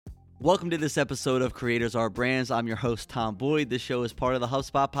Welcome to this episode of Creators Are Brands. I'm your host, Tom Boyd. This show is part of the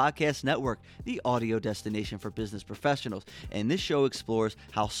HubSpot Podcast Network, the audio destination for business professionals. And this show explores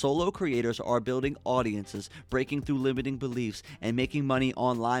how solo creators are building audiences, breaking through limiting beliefs, and making money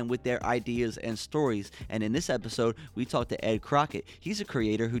online with their ideas and stories. And in this episode, we talk to Ed Crockett. He's a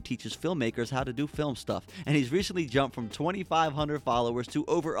creator who teaches filmmakers how to do film stuff. And he's recently jumped from 2,500 followers to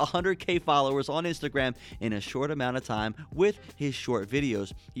over 100K followers on Instagram in a short amount of time with his short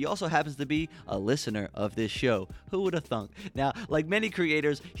videos. He also happens to be a listener of this show. Who would have thunk? Now, like many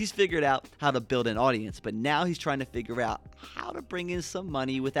creators, he's figured out how to build an audience, but now he's trying to figure out how to bring in some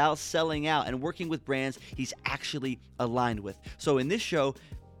money without selling out and working with brands he's actually aligned with. So in this show,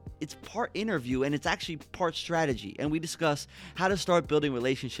 it's part interview and it's actually part strategy. And we discuss how to start building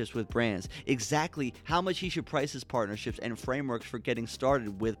relationships with brands, exactly how much he should price his partnerships and frameworks for getting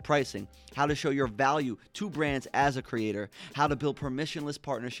started with pricing, how to show your value to brands as a creator, how to build permissionless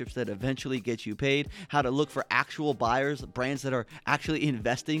partnerships that eventually get you paid, how to look for actual buyers, brands that are actually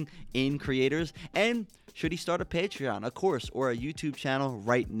investing in creators, and should he start a Patreon, a course, or a YouTube channel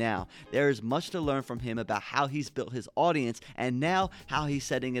right now? There is much to learn from him about how he's built his audience and now how he's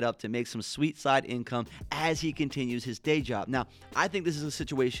setting it up to make some sweet side income as he continues his day job. Now, I think this is a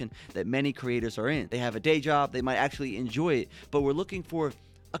situation that many creators are in. They have a day job, they might actually enjoy it, but we're looking for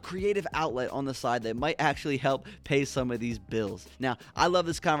a creative outlet on the side that might actually help pay some of these bills. Now, I love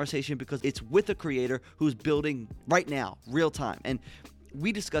this conversation because it's with a creator who's building right now, real time. And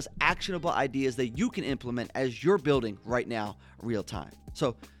we discuss actionable ideas that you can implement as you're building right now, real time.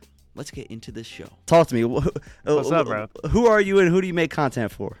 So let's get into this show. Talk to me. What's up, bro? Who are you and who do you make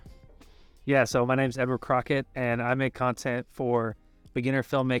content for? Yeah, so my name's Edward Crockett, and I make content for beginner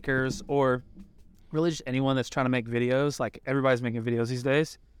filmmakers or really just anyone that's trying to make videos. Like, everybody's making videos these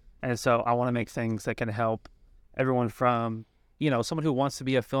days. And so I want to make things that can help everyone from, someone who wants to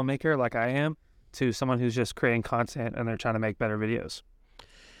be a filmmaker like I am to someone who's just creating content and they're trying to make better videos.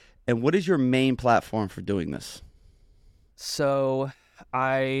 And what is your main platform for doing this? So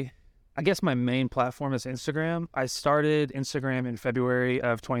I guess my main platform is Instagram. I started Instagram in February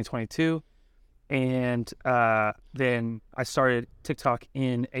of 2022, and then I started TikTok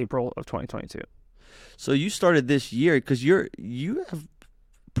in April of 2022. So you started this year because you have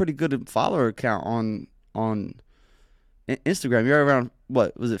pretty good follower count on Instagram. You're around,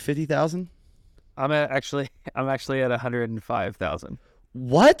 what was it, 50,000? I'm actually at 105,000.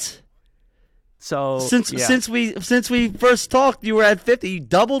 What? So since we first talked, you were at 50. You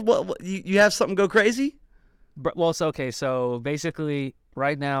doubled. What you have something go crazy? Well, it's okay. So basically,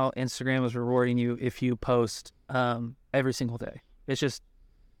 right now, Instagram is rewarding you if you post every single day. It's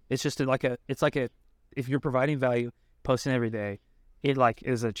like if you're providing value, posting every day, it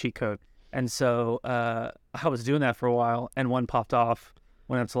is a cheat code. And so I was doing that for a while, and one popped off,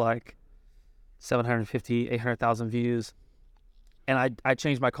 went up to like 750, 800,000 views. And I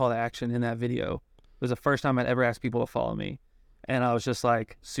changed my call to action in that video. It was the first time I'd ever asked people to follow me. And I was just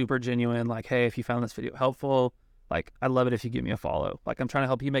like super genuine, like, hey, if you found this video helpful, like, I'd love it if you give me a follow. Like, I'm trying to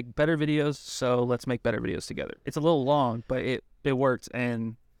help you make better videos, so let's make better videos together. It's a little long, but it worked.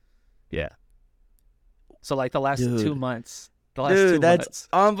 And yeah. So like the last 2 months. That's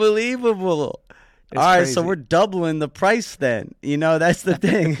unbelievable. It's all right, crazy. So we're doubling the price then. That's the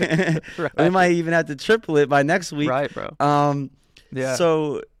thing. Right. We might even have to triple it by next week. Right, bro. Yeah.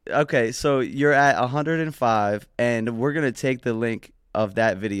 So, okay, so you're at 105, and we're going to take the link of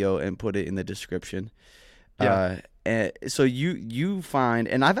that video and put it in the description. Yeah. And so you find,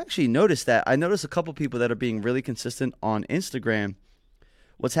 and I've actually noticed that. I noticed a couple people that are being really consistent on Instagram.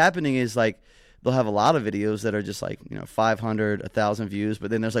 What's happening is, like, they'll have a lot of videos that are just like, 500, 1,000 views,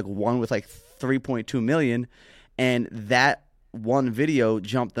 but then there's like one with like 3.2 million, and that one video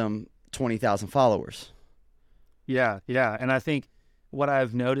jumped them 20,000 followers. Yeah. And I think what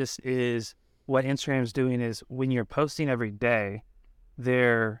I've noticed is what Instagram's doing is when you're posting every day,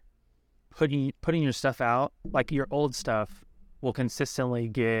 they're putting your stuff out, like your old stuff will consistently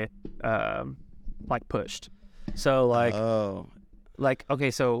get pushed. So okay,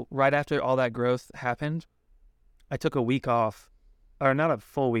 so right after all that growth happened, I took a week off, or not a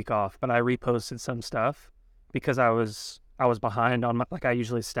full week off, but I reposted some stuff because I was behind on I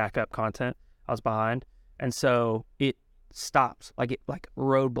usually stack up content. I was behind. And so it stopped, hit a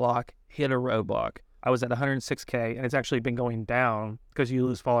roadblock. I was at 106K, and it's actually been going down because you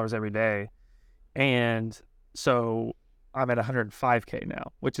lose followers every day. And so I'm at 105K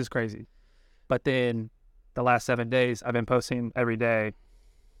now, which is crazy. But then the last 7 days, I've been posting every day,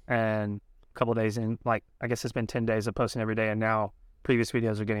 and a couple of days in, I guess it's been 10 days of posting every day, and now previous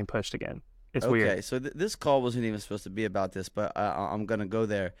videos are getting pushed again. It's Okay, weird. so this call wasn't even supposed to be about this, but I'm gonna go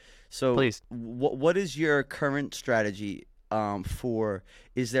there. So, Please. what is your current strategy for?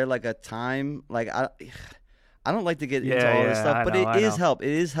 Is there like a time? Like I don't like to get into Yeah, all this yeah, stuff, I but know, I know. it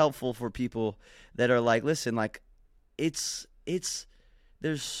is helpful for people that are like, listen, like it's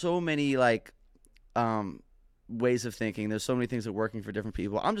there's so many like ways of thinking. There's so many things that are working for different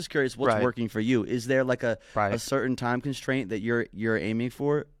people. I'm just curious, what's Right, working for you? Is there like a right. certain time constraint that you're aiming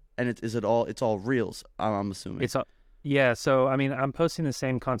for? And it's all reels, I'm assuming. Yeah. So I mean, I'm posting the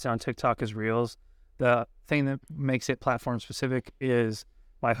same content on TikTok as Reels. The thing that makes it platform specific is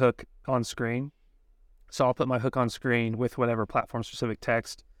my hook on screen. So I'll put my hook on screen with whatever platform specific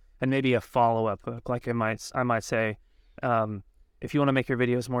text and maybe a follow up hook. Like I might say, if you want to make your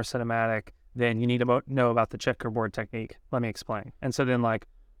videos more cinematic, then you need to know about the checkerboard technique. Let me explain. And so then like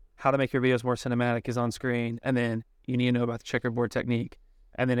how to make your videos more cinematic is on screen, and then you need to know about the checkerboard technique,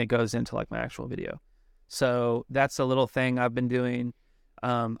 and then it goes into like my actual video. So that's a little thing I've been doing.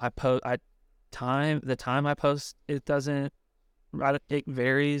 The time I post, it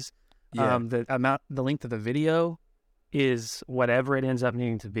varies. Yeah. The length of the video is whatever it ends up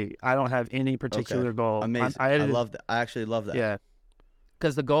needing to be. I don't have any particular Okay. goal. Amazing. I love that. I actually love that. Yeah,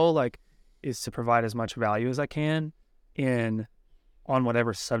 because the goal like is to provide as much value as I can on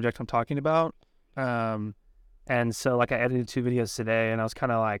whatever subject I'm talking about. And so like I edited 2 videos today, and I was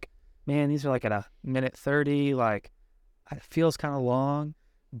kind of like, man, these are like at a minute 30. Like it feels kind of long,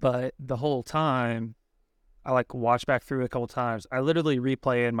 but the whole time I like watch back through it a couple times. I literally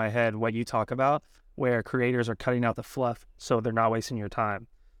replay in my head what you talk about, where creators are cutting out the fluff so they're not wasting your time.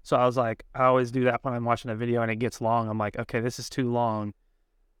 So I was like, I always do that when I'm watching a video and it gets long. I'm like, okay, this is too long.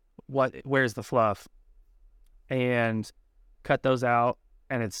 Where's the fluff? And cut those out,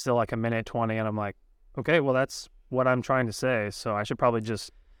 and it's still like a minute 20, and I'm like, okay, well that's what I'm trying to say. So I should probably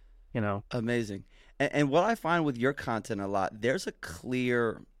just, Amazing. And what I find with your content a lot, there's a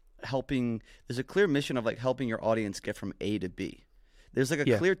clear mission of like helping your audience get from A to B. There's like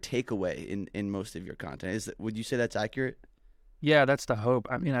a clear takeaway in most of your content. Would you say that's accurate? Yeah, that's the hope.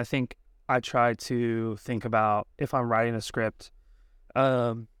 I mean, I think I try to think about, if I'm writing a script,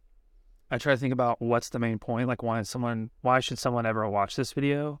 I try to think about what's the main point. Like why should someone ever watch this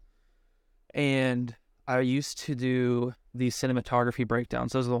video? And I used to do these cinematography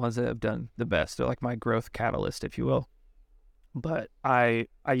breakdowns. Those are the ones that have done the best. They're like my growth catalyst, if you will. But I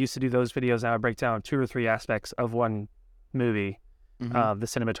used to do those videos, and I would break down 2 or 3 aspects of one movie, Mm-hmm. the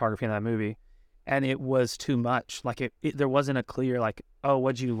cinematography in that movie. And it was too much. Like there wasn't a clear like, oh,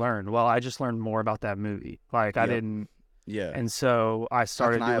 what'd you learn? Well, I just learned more about that movie. Like I didn't. Yeah. And so I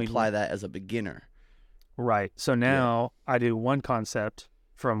started How can I apply that as a beginner? Right. So now I do one concept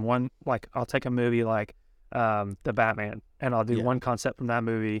from one, like I'll take a movie like The Batman, and I'll do one concept from that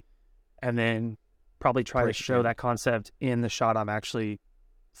movie, and then probably try to show that concept in the shot I'm actually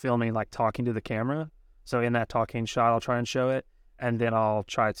filming, like talking to the camera. So in that talking shot, I'll try and show it, and then I'll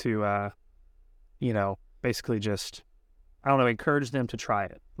try to, basically just, I don't know, encourage them to try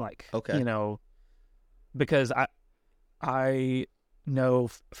it. Like, because I know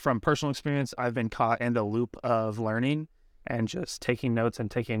from personal experience, I've been caught in the loop of learning and just taking notes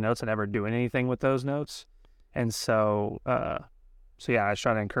and never doing anything with those notes. And so I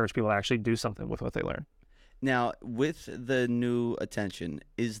try to encourage people to actually do something with what they learn. Now, with the new attention,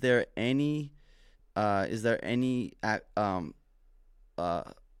 is there any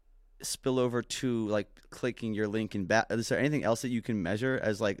spillover to like clicking your link in back? Is there anything else that you can measure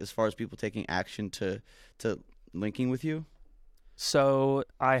as far as people taking action to linking with you? So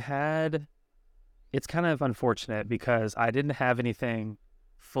it's kind of unfortunate because I didn't have anything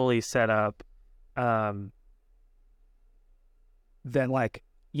fully set up, then like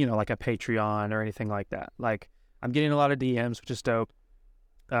a Patreon or anything like that. Like I'm getting a lot of DMs, which is dope.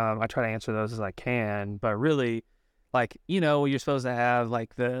 I try to answer those as I can, but really, like, you're supposed to have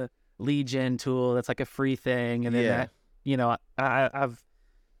like the lead gen tool that's like a free thing, and then I've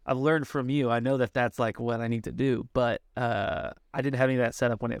learned from you. I know that that's like what I need to do, but I didn't have any of that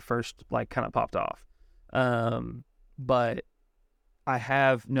set up when it first like kind of popped off. But I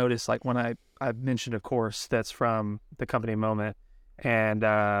have noticed, like when I mentioned a course that's from the company Moment, and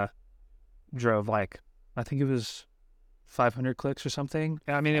drove like, I think it was 500 clicks or something.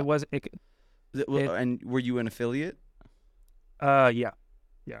 I mean, and were you an affiliate? Yeah,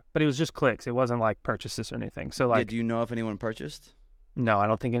 but it was just clicks. It wasn't like purchases or anything. So like, do you know if anyone purchased? No, I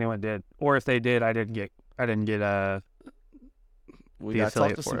don't think anyone did. Or if they did, I didn't get we got to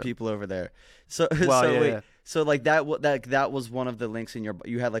talk to some people over there. So so like that was one of the links in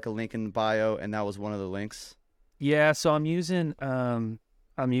you had like a link in bio, and that was one of the links. Yeah, so I'm using I'm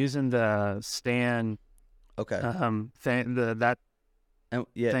I'm using the Stan Okay. thing, that And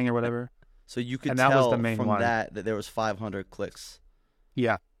yeah. thing or whatever. So you could And that was the tell main from one. that there was 500 clicks.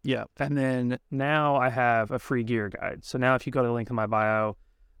 Yeah. And then now I have a free gear guide. So now if you go to the link in my bio,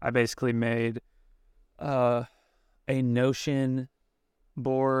 I basically made a Notion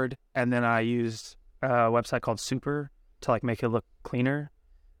board, and then I used a website called Super to like make it look cleaner.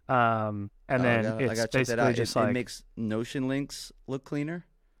 And then I it's gotta check that basically out. just It like makes Notion links look cleaner.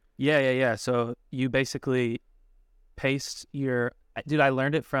 yeah. So you basically paste your dude. I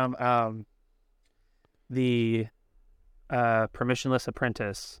learned it from the Permissionless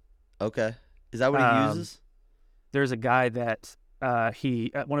Apprentice. Okay. Is that what he uses? There's a guy that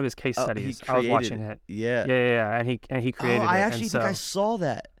he one of his case studies. I was watching it. Yeah. And he created it. I actually think I saw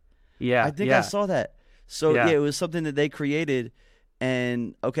that. Yeah. I think I saw that. So Yeah. it was something that they created,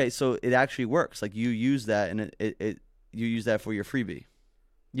 and okay, so it actually works. Like you use that, and you use that for your freebie.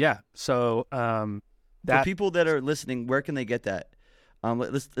 Yeah. So For people that are listening, where can they get that?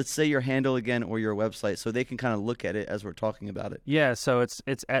 Let's say your handle again or your website, so they can kind of look at it as we're talking about it. Yeah, so it's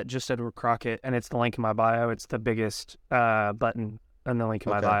at just Edward Crockett, and it's the link in my bio. It's the biggest button in the link in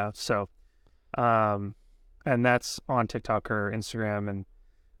my bio. So, and that's on TikTok or Instagram, and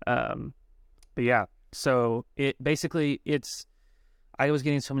but yeah. So it basically I was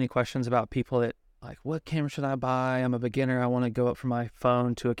getting so many questions about people that like, what camera should I buy? I'm a beginner. I want to go up from my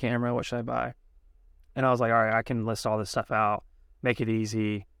phone to a camera. What should I buy? And I was like, all right, I can list all this stuff out. Make it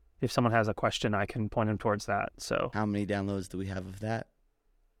easy. If someone has a question, I can point them towards that. So how many downloads do we have of that?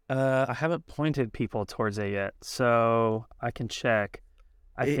 I haven't pointed people towards it yet, so I can check.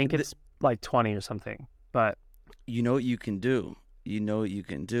 I think it's like 20 or something. But you know what you can do?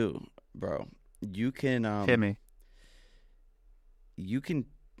 Bro. You can hit me. You can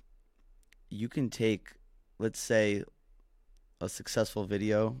take, let's say, a successful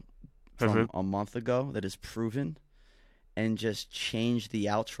video from a month ago that is proven, and just change the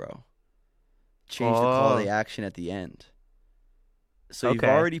outro. Change the call to action at the end. So you've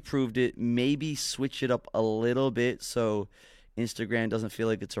already proved it. Maybe switch it up a little bit so Instagram doesn't feel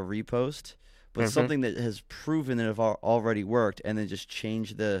like it's a repost, but something that has proven that it already worked, and then just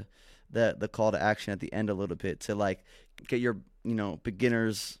change the call to action at the end a little bit to like get your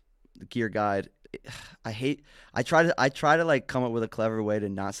beginner's gear guide. I try to like come up with a clever way to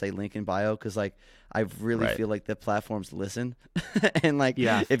not say link in bio, because like I really feel like the platforms listen and like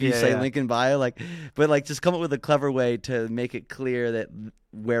if you say link in bio, like, but like just come up with a clever way to make it clear that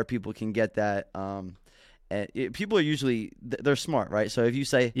where people can get that. And people are usually they're smart, right? So if you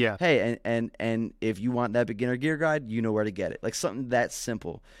say hey, and if you want that beginner gear guide, you know where to get it, like something that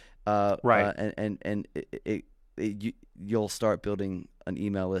simple, right? And you'll start building an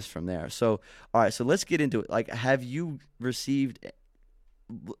email list from there. So, all right, so let's get into it. Like, have you received,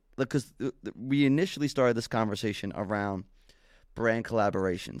 because we initially started this conversation around brand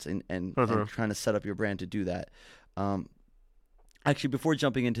collaborations and trying to set up your brand to do that. Actually, before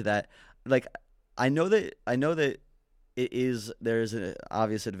jumping into that, like, I know that there's an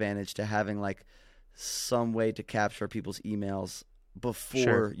obvious advantage to having like some way to capture people's emails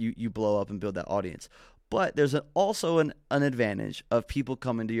before you blow up and build that audience. But there's also an advantage of people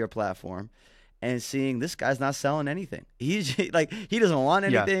coming to your platform and seeing this guy's not selling anything. He's like, he doesn't want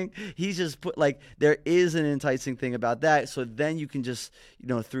anything. Yeah. He's just put like, there is an enticing thing about that. So then you can just,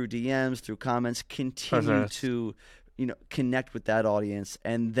 through DMs, through comments, continue to, connect with that audience.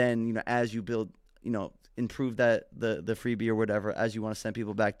 And then, as you build, improve that, the freebie or whatever, as you want to send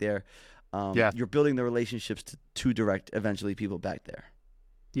people back there, you're building the relationships to direct eventually people back there.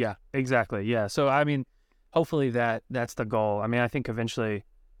 Yeah, exactly. Yeah. So, I mean, hopefully that's the goal. I mean, I think eventually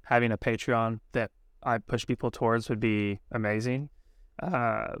having a Patreon that I push people towards would be amazing.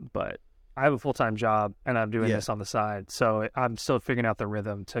 But I have a full-time job and I'm doing this on the side. So I'm still figuring out the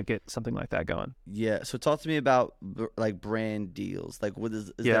rhythm to get something like that going. Yeah. So talk to me about like brand deals. Like what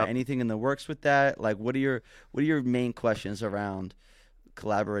is there anything in the works with that? Like what are your main questions around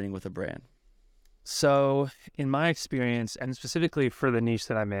collaborating with a brand? So in my experience, and specifically for the niche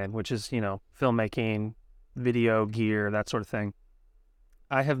that I'm in, which is, filmmaking, video gear, that sort of thing,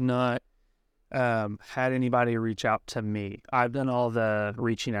 I have not had anybody reach out to me. I've done all the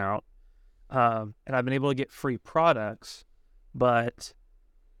reaching out, and I've been able to get free products, but,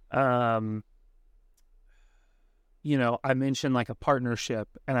 I mentioned like a partnership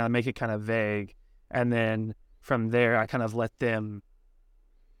and I make it kind of vague. And then from there, I kind of let them,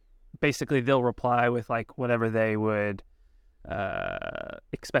 basically they'll reply with like whatever they would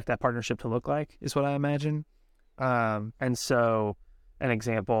expect that partnership to look like, is what I imagine. And so an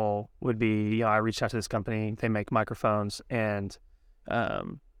example would be, I reached out to this company, they make microphones, and I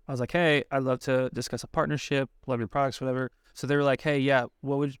was like, hey, I'd love to discuss a partnership, love your products, whatever. So they were like, hey, yeah,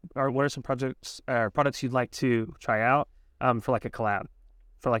 what are some products you'd like to try out for like a collab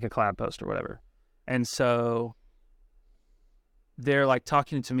post or whatever. And so they're like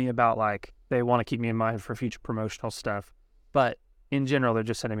talking to me about like they want to keep me in mind for future promotional stuff, but in general, they're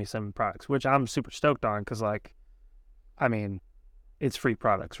just sending me some products, which I'm super stoked on because like, I mean, it's free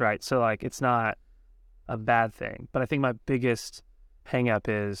products, right? So like, it's not a bad thing. But I think my biggest hang up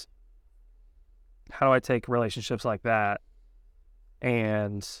is how do I take relationships like that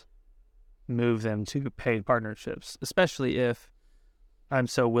and move them to paid partnerships, especially if I'm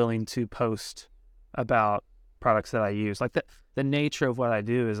so willing to post about products that I use. Like the nature of what I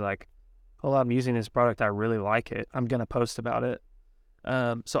do is like, oh, I'm using this product, I really like it, I'm gonna post about it.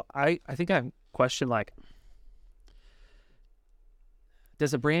 So I think I question like,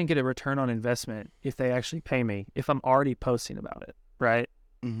 does a brand get a return on investment if they actually pay me if I'm already posting about it, right?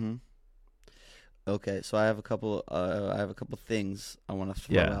 Mm-hmm. Okay, so I have a couple things I want to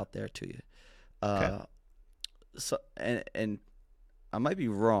throw out there to you. Okay. So and I might be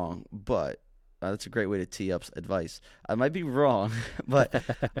wrong, but that's a great way to tee up advice. I might be wrong, but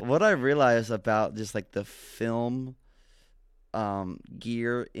what I realize about just like the film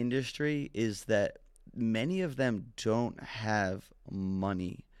gear industry is that many of them don't have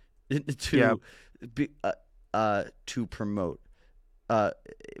money to promote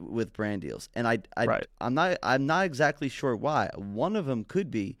with brand deals, and Right. I'm not exactly sure why. One of them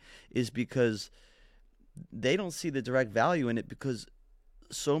could be is because they don't see the direct value in it because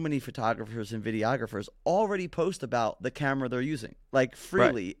so many photographers and videographers already post about the camera they're using like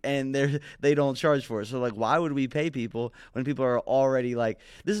freely, Right. and they don't charge for it. So like, why would we pay people when people are already like,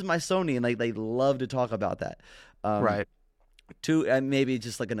 this is my Sony, and like they love to talk about that. Right. Two, and maybe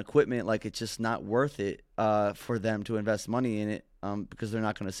just like an equipment, like it's just not worth it for them to invest money in it because they're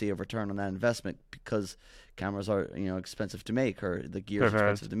not going to see a return on that investment because cameras are expensive to make, or the gear is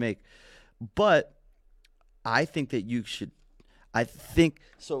expensive to make. But I think that you should. I think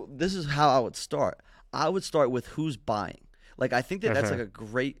so. This is how I would start. I would start with who's buying. Like I think that that's like a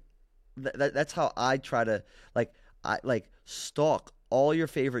great. That's how I try to stalk all your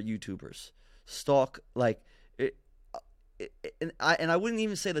favorite YouTubers. Stalk like. And I wouldn't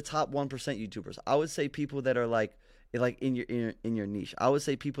even say the top 1% YouTubers. I would say people that are like in your niche. I would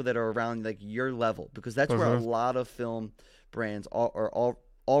say people that are around like your level, because that's where a lot of film brands are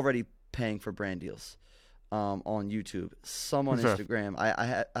already paying for brand deals on YouTube. Some on Instagram.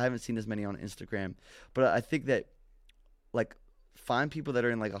 I haven't seen as many on Instagram, but I think that like find people that are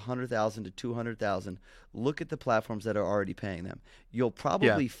in like 100,000 to 200,000. Look at the platforms that are already paying them. You'll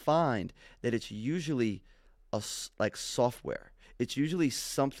probably find that it's usually like software. It's usually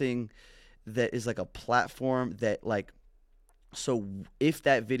something that is like a platform that like, so if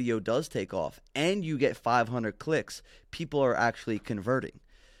that video does take off and you get 500 clicks, people are actually converting.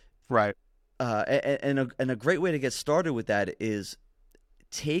 Right. And a great way to get started with that is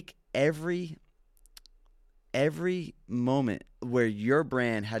take every moment where your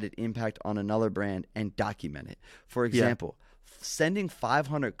brand had an impact on another brand and document it. For example, sending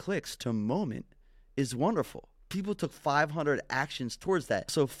 500 clicks to Moment is wonderful. People took 500 actions towards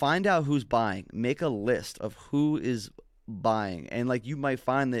that. So find out who's buying. Make a list of who is buying. And like you might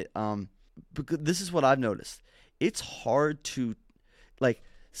find that because this is what I've noticed. It's hard to like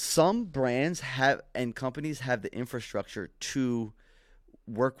some brands have and companies have the infrastructure to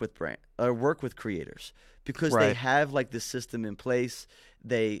work with creators because they have like the system in place.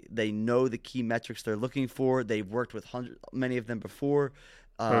 They know the key metrics they're looking for. They've worked with many of them before.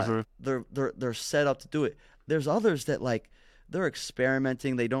 They're set up to do it. There's others that like they're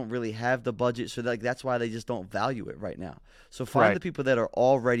experimenting. They don't really have the budget, so like that's why they just don't value it right now. So find the people that are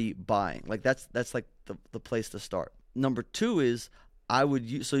already buying. Like that's like the place to start. Number two is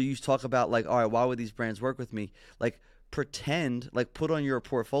so you talk about like, all right, why would these brands work with me? Like pretend, like put on your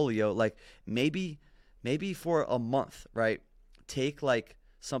portfolio, like maybe for a month, right? Take like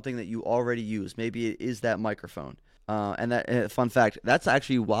something that you already use. Maybe it is that microphone. And that fun fact, that's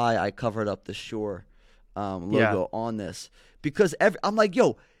actually why I covered up the Shure logo on this, because I'm like,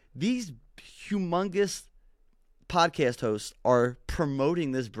 yo, these humongous podcast hosts are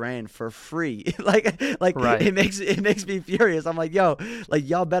promoting this brand for free. It makes me furious. I'm like, yo, like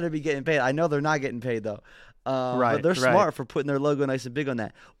y'all better be getting paid. I know they're not getting paid though. But they're smart for putting their logo nice and big on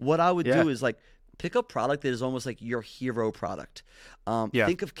that. What I would do is like pick a product that is almost like your hero product.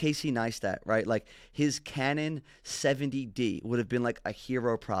 Think of Casey Neistat, right? Like his Canon 70D would have been like a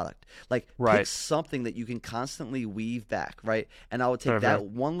hero product. Like pick something that you can constantly weave back, right? And I would take that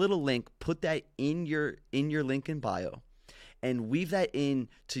one little link, put that in your link in bio, and weave that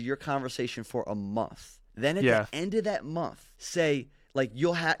into your conversation for a month. Then at Yeah. the end of that month, say, like,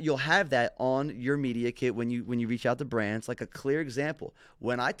 you'll have that on your media kit when you reach out to brands, like a clear example.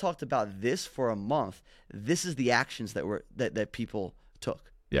 When I talked about this for a month, this is the actions that people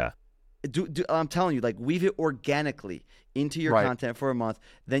took. Yeah. I'm telling you, like, weave it organically into your Right. content for a month.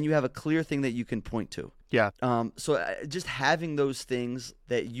 Then you have a clear thing that you can point to. Yeah. So just having those things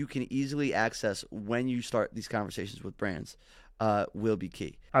that you can easily access when you start these conversations with brands will be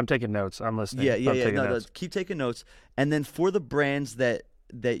key. I'm taking notes. I'm listening. Yeah. I'm taking No, notes. keep taking notes. And then for the brands that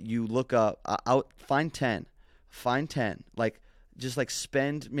you look up, find 10. Like, just like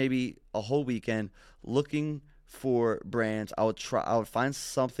spend maybe a whole weekend looking for brands. I would find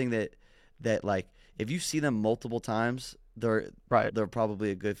something that like, if you see them multiple times, they're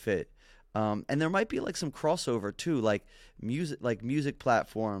probably a good fit. And there might be like some crossover too, like music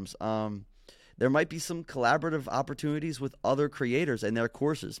platforms. There might be some collaborative opportunities with other creators and their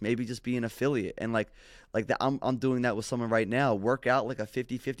courses. Maybe just be an affiliate, and like that. I'm doing that with someone right now. Work out like a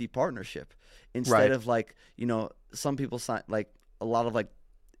 50-50 partnership instead of, like, some people sign, like, a lot of, like,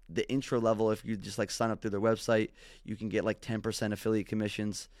 the intro level. If you just like sign up through their website, you can get like 10% affiliate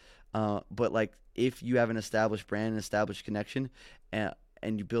commissions. But like, if you have an established brand, an established connection, and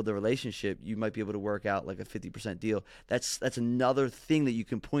you build a relationship, you might be able to work out like a 50% deal. That's another thing that you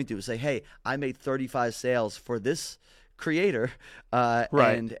can point to and say, hey, I made 35 sales for this creator,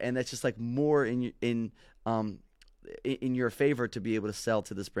 and that's just like more in your favor to be able to sell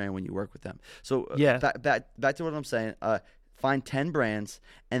to this brand when you work with them. So back to what I'm saying. Find 10 brands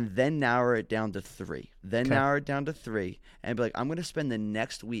and then narrow it down to 3. Narrow it down to 3 and be like, I'm going to spend the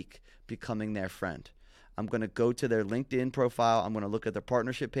next week becoming their friend. I'm going to go to their LinkedIn profile. I'm going to look at their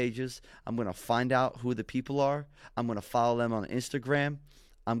partnership pages. I'm going to find out who the people are. I'm going to follow them on Instagram.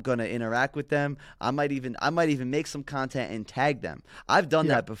 I'm going to interact with them. I might even make some content and tag them. I've done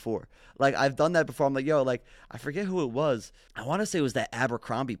that before. I'm like, yo, like, I forget who it was. I want to say it was that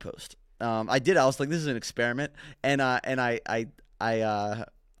Abercrombie post. I did. I was like, this is an experiment. And I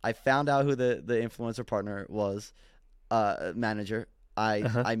found out who the influencer partner was, manager.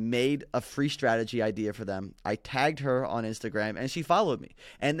 I made a free strategy idea for them. I tagged her on Instagram and she followed me.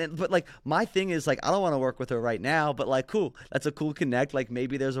 And then, but like, my thing is, like, I don't want to work with her right now, but like, cool. That's a cool connect. Like,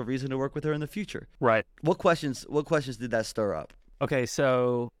 maybe there's a reason to work with her in the future. Right. What questions did that stir up? Okay.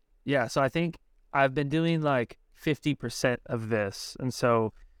 So I think I've been doing like 50% of this. And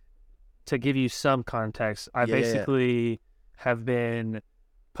so to give you some context, I basically have been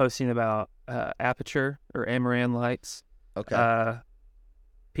posting about Aputure or Amaran lights. Okay.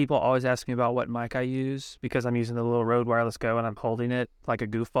 People always ask me about what mic I use because I'm using the little Rode Wireless Go and I'm holding it like a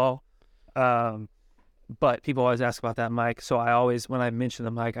goofball. But people always ask about that mic. So I always, when I mention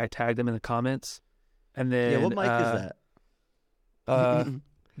the mic, I tag them in the comments. And then what mic is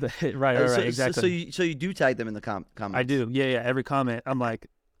that? Right, exactly. So you do tag them in the comments? I do. Yeah. Every comment, I'm like,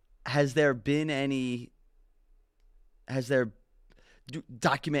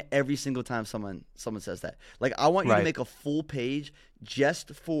 document every single time someone says that. Like, I want you to make a full page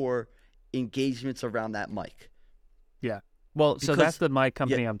just for engagements around that mic. Yeah. Well, so that's the mic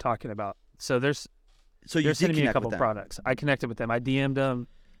company I'm talking about. So they're sending me a couple products. I connected with them. I DM'd them.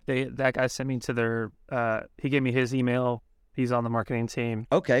 That guy sent me to their. He gave me his email. He's on the marketing team.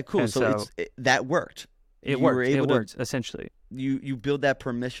 Okay, cool. So that worked. It worked essentially. You build that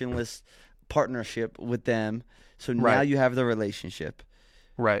permissionless partnership with them. So now you have the relationship.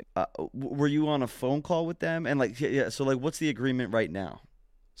 Right. Were you on a phone call with them? And so what's the agreement right now?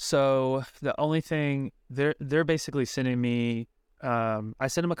 So the only thing they're basically sending me, I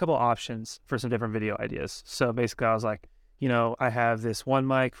sent them a couple options for some different video ideas. So basically I was like, I have this one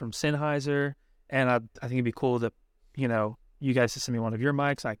mic from Sennheiser and I think it'd be cool that, you guys to send me one of your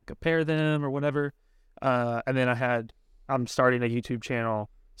mics. I can compare them or whatever. And then I'm starting a YouTube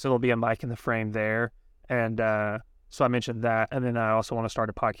channel. So there'll be a mic in the frame there. And so I mentioned that. And then I also want to start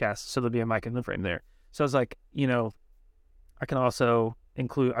a podcast. So there'll be a mic in the frame there. So I was like, I can also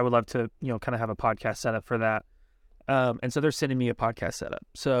include, I would love to, kind of have a podcast setup for that. And so they're sending me a podcast setup.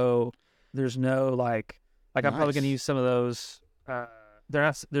 So there's no like I'm probably going to use some of those.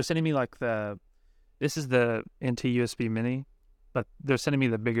 They're sending me like this is the NT USB mini, but they're sending me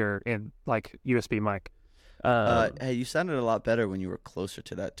the bigger USB mic. Hey, you sounded a lot better when you were closer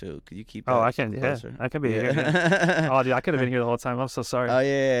to that too. Could you keep that I can closer? Yeah, I can be here. Oh, dude, I could have been here the whole time. I'm so sorry. Oh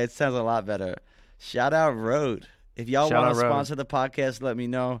yeah, it sounds a lot better. Shout out Rode. If y'all want to sponsor the podcast, let me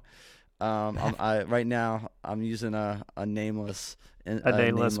know. Right now I'm using a nameless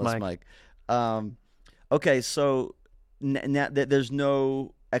mic. Okay, so there's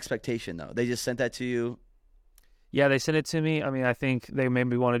no expectation though. They just sent that to you. Yeah, they sent it to me. I mean, I think they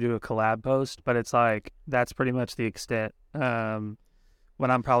maybe want to do a collab post, but it's like that's pretty much the extent. What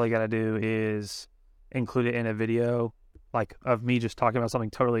I'm probably gonna do is include it in a video, like of me just talking about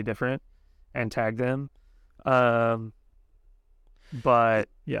something totally different, and tag them. But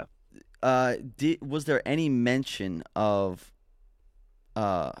yeah, Was there any mention of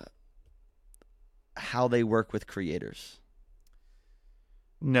how they work with creators?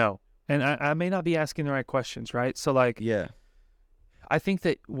 no, and I may not be asking the right questions, right? So like, Yeah. I think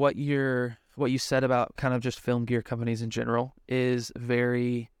that what you said about kind of just film gear companies in general is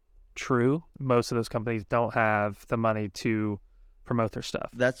very true. Most of those companies don't have the money to promote their stuff.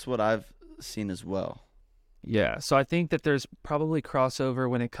 That's what I've seen as well. Yeah. So I think that there's probably crossover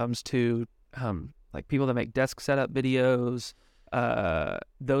when it comes to like people that make desk setup videos.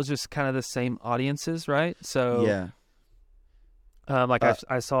 Those are kind of the same audiences, right? So Yeah. like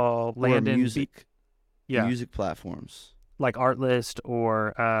I saw Or Landon music. yeah, Music platforms. like Artlist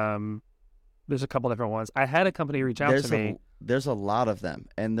or there's a couple different ones. I had a company reach out to me. There's a lot of them,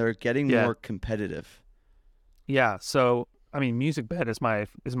 and they're getting Yeah. more competitive. Yeah, so I mean, MusicBed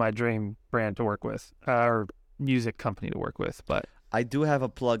is my dream brand to work with, or music company to work with. But I do have a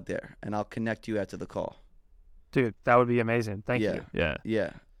plug there, and I'll connect you after the call. dude, that would be amazing. Thank Yeah. you. Yeah. Yeah,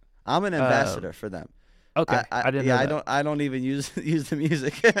 I'm an ambassador for them. Okay. I didn't know that. I don't even use the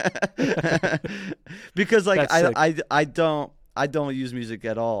music because like That's sick. I don't use music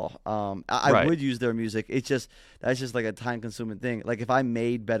at all. I Right. would use their music. That's just like a time consuming thing. Like if I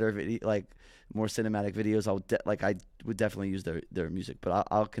made better like more cinematic videos, I would definitely use their music. But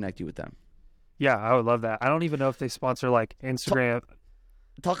I'll connect you with them. Yeah, I would love that. I don't even know if they sponsor like Instagram.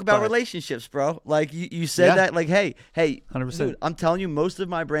 Talk about Go ahead. relationships, bro. Like you said Yeah. that, like, hey, 100%. dude, I'm telling you, most of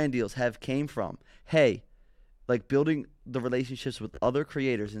my brand deals came from, hey, like building the relationships with other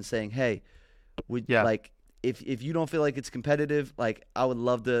creators and saying, hey, Yeah. like if you don't feel like it's competitive, like I would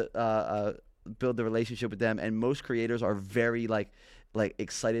love to build the relationship with them. And most creators are very like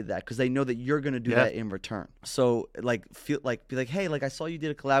excited that because they know that you're gonna do Yeah. that in return. So like be like, hey, like I saw you did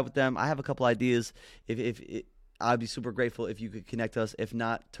a collab with them. I have a couple ideas. If I'd be super grateful if you could connect us. If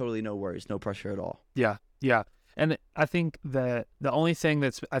not, totally no worries, no pressure at all. Yeah. Yeah. And I think that the only thing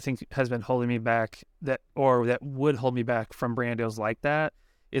I think has been holding me back that would hold me back from brand deals like that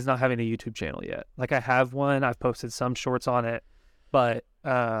is not having a YouTube channel yet. Like I have one, I've posted some shorts on it, but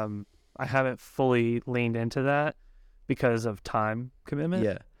I haven't fully leaned into that because of time commitment.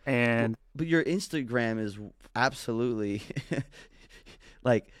 Yeah. And But your Instagram is absolutely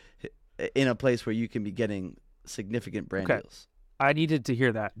like in a place where you can be getting significant brand Okay. deals. I needed to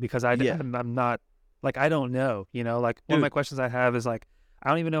hear that because Yeah. I'm not like, I don't know, like one of Dude. my questions I have is like, I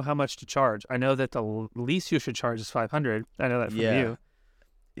don't even know how much to charge. I know that the least you should charge is 500. I know that from Yeah. you.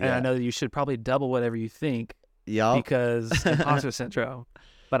 And I know that you should probably double whatever you think Yup. because imposter syndrome,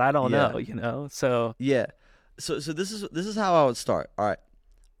 but I don't Yeah. know, so Yeah. So this is how I would start. All right.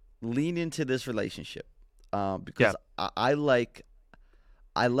 Lean into this relationship. Because I like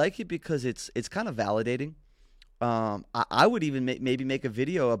it because it's kind of validating. I would even maybe make a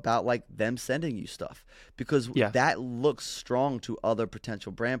video about like them sending you stuff because that looks strong to other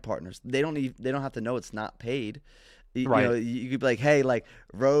potential brand partners. They don't have to know it's not paid. Right. You know, you could be like, hey, like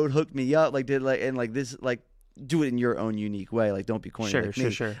Rode hooked me up, like did like and like this like do it in your own unique way. Like don't be corny like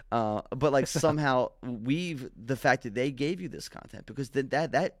me. Sure. But like somehow weave the fact that they gave you this content because then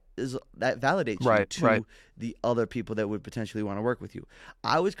that validates you to the other people that would potentially want to work with you.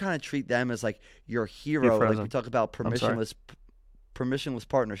 I always kind of treat them as like your hero. Like we talk about permissionless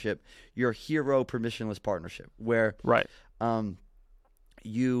partnership. Your hero permissionless partnership where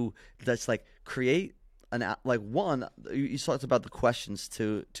you that's like create one. You talked about the questions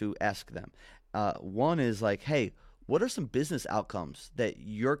to ask them. One is like, hey, what are some business outcomes that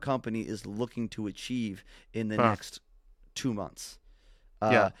your company is looking to achieve in the next 2 months?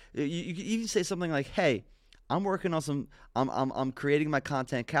 You could even say something like, hey, I'm working on I'm creating my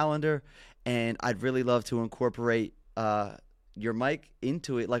content calendar and I'd really love to incorporate your mic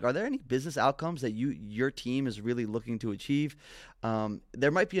into it. Like, are there any business outcomes that your team is really looking to achieve?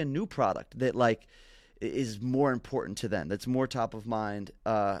 There might be a new product that like is more important to them, that's more top of mind,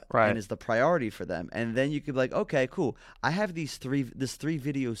 and is the priority for them. And then you could be like, okay, cool. I have this three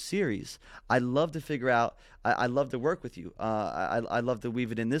video series. I'd love to figure out. I'd love to work with you. I'd love to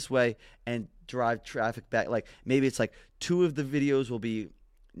weave it in this way and drive traffic back. Like maybe it's like 2 of the videos will be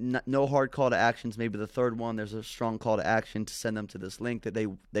no hard call to actions. Maybe the third one there's a strong call to action to send them to this link that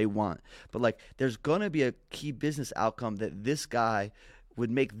they want. But like there's gonna be a key business outcome that this guy would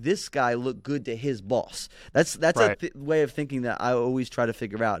make this guy look good to his boss. That's a way of thinking that I always try to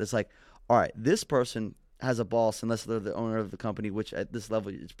figure out. It's like, all right, this person has a boss, unless they're the owner of the company, which at this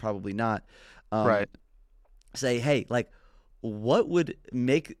level it's probably not. Right. Say, hey, like, what would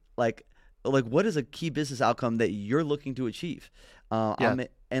make like what is a key business outcome that you're looking to achieve? And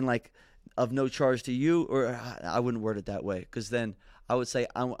like of no charge to you, or I wouldn't word it that way, because then I would say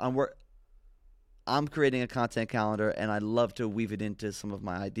I'm creating a content calendar, and I'd love to weave it into some of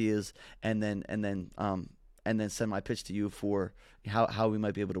my ideas, and then send my pitch to you for how we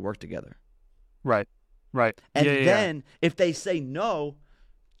might be able to work together. Right. And then if they say no,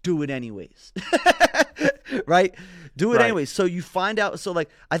 do it anyways. Right? Do it anyways. So you find out. So like,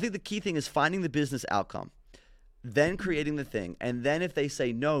 I think the key thing is finding the business outcome, then creating the thing. And then if they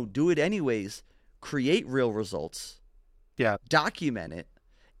say no, do it anyways, create real results. Yeah. Document it.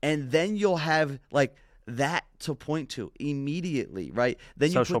 And then you'll have like that to point to immediately, right? Then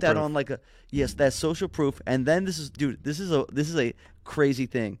you Social put that proof. on like that social proof. And then this is a crazy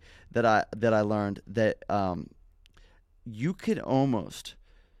thing that I learned, that you could almost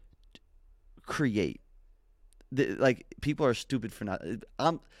create. Like, people are stupid for not.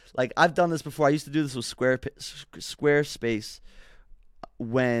 I've done this before. I used to do this with Squarespace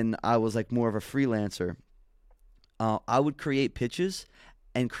when I was like more of a freelancer. I would create pitches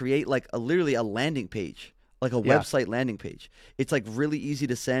and create like literally a landing page, like a website landing page. It's like really easy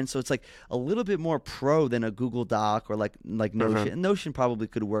to send, so it's like a little bit more pro than a Google Doc or like Notion. And Notion probably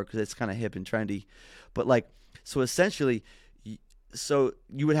could work because it's kind of hip and trendy, but like, so essentially, so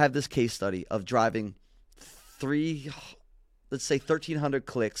you would have this case study of driving 1,300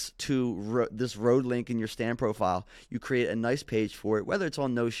 clicks to this road link in your stand profile. You create a nice page for it, whether it's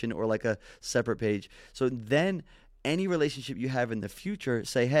on Notion or like a separate page. So then any relationship you have in the future,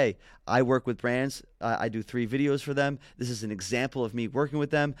 say, hey, I work with brands. I do 3 videos for them. This is an example of me working with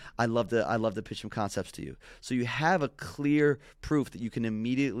them. I love to pitch some concepts to you. So you have a clear proof that you can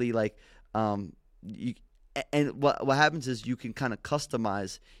immediately and what happens is you can kind of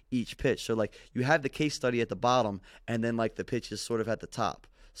customize each pitch. So like, you have the case study at the bottom, and then like the pitch is sort of at the top.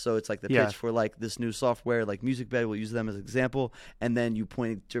 So it's like the pitch for like this new software, like MusicBed. We'll use them as an example, and then you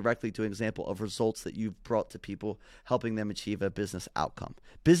point directly to an example of results that you've brought to people, helping them achieve a business outcome.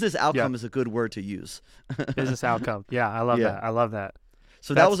 Business outcome is a good word to use. Business outcome. Yeah, I love that. I love that.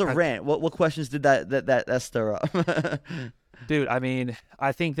 So that was a rant. What questions did that stir up? Dude, I mean,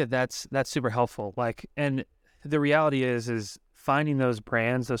 I think that's super helpful. Like, and the reality is finding those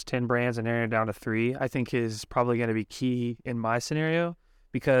brands, those 10 brands, and narrowing it down to 3, I think is probably going to be key in my scenario,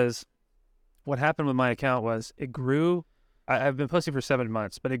 because what happened with my account was it grew. I've been posting for 7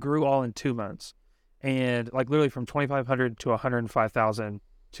 months, but it grew all in 2 months, and like literally from 2,500 to 105,000,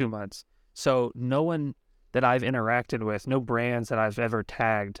 2 months. So no one that I've interacted with, no brands that I've ever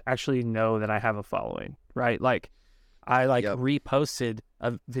tagged actually know that I have a following, right? Like, I reposted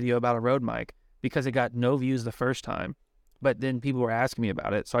a video about a Rode mic because it got no views the first time, but then people were asking me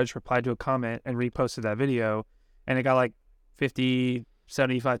about it. So I just replied to a comment and reposted that video, and it got like 50,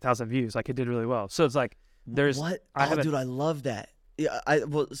 75,000 views. Like, it did really well. So it's like, there's what? Dude, I love that. Yeah,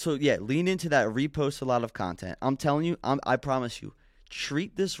 lean into that. Repost a lot of content. I'm telling you, I promise you,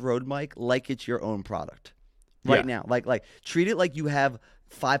 treat this Rode mic like it's your own product right now. Like treat it like you have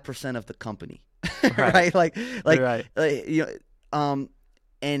 5% of the company. Right?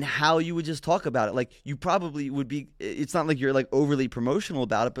 And how you would just talk about it. Like, you probably would be, it's not like you're like overly promotional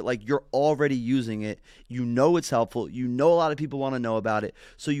about it, but like, you're already using it. You know it's helpful. You know a lot of people want to know about it.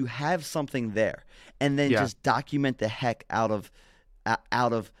 So you have something there. And then just document the heck out of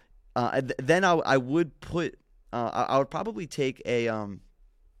then I would put, I would probably take a,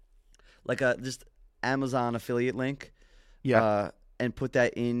 just Amazon affiliate link. And put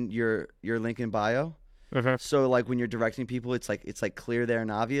that in your link in bio. So like, when you're directing people, it's like clear there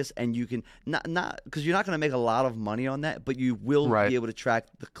and obvious, and you can not because you're not going to make a lot of money on that, but you will be able to track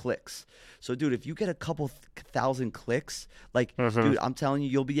the clicks. So dude, if you get a couple thousand clicks, like dude, I'm telling you,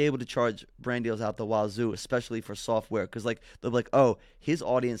 you'll be able to charge brand deals out the wazoo, especially for software, because like, they'll be like, oh, his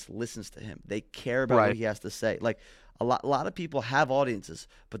audience listens to him, they care about what he has to say. Like, a lot of people have audiences,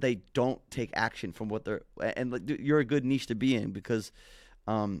 but they don't take action from what they're, and like, you're a good niche to be in, because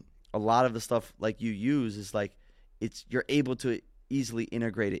a lot of the stuff like you use is like, you're able to easily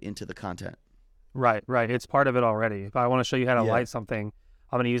integrate it into the content. Right. It's part of it already. If I want to show you how to light something,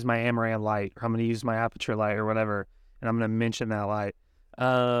 I'm going to use my Amaran light, or I'm going to use my Aperture light or whatever, and I'm going to mention that light.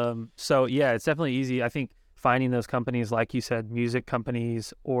 So yeah, it's definitely easy. I think finding those companies, like you said, music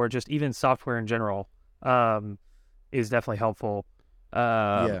companies, or just even software in general, is definitely helpful.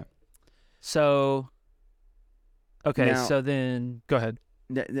 So, okay, now, so then go ahead.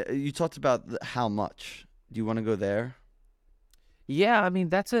 You talked about how much. Do you want to go there? Yeah, I mean,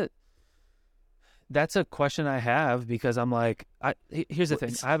 that's that's a question I have, because I'm like, here's the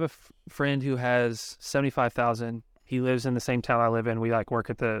thing. I have a friend who has 75,000. He lives in the same town I live in. We work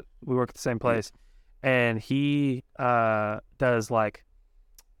at the same place, and he does like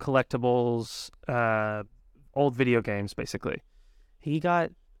collectibles, old video games, basically.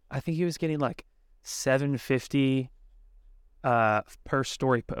 I think he was getting like $750 per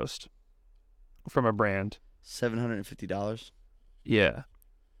story post from a brand. $750. Yeah.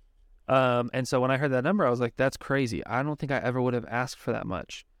 And so when I heard that number, I was like, that's crazy. I don't think I ever would have asked for that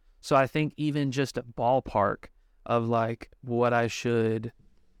much. So I think even just a ballpark of like what I should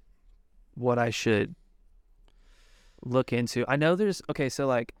look into. I know there's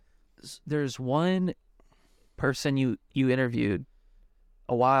one person you interviewed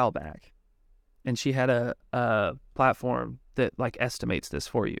a while back, and she had a platform that like estimates this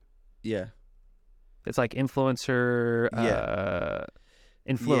for you. Yeah. It's like influencer.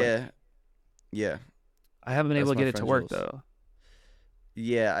 Yeah. I haven't been able to get it to work though.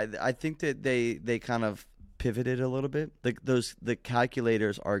 Yeah, I think that they kind of pivoted a little bit. Like the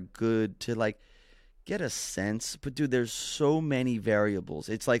calculators are good to like get a sense, but dude, there's so many variables.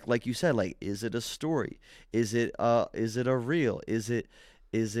 It's like you said, like, is it a story? Is it a reel? Is it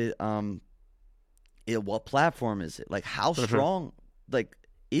what platform is it? Like, how strong like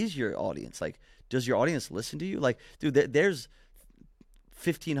is your audience? Like, does your audience listen to you? Like, dude, there's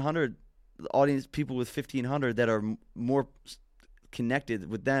 1,500 audience people with 1,500 that are more connected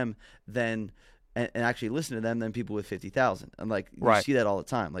with them than and actually listen to them than people with 50,000. And like you see that all the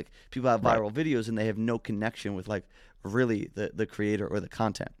time. Like, people have viral videos and they have no connection with like really the creator or the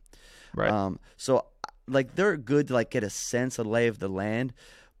content. Right. So like they're good to like get a sense, a lay of the land.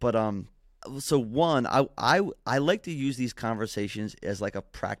 But so one, I like to use these conversations as like a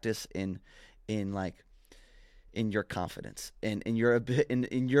practice in your confidence and in your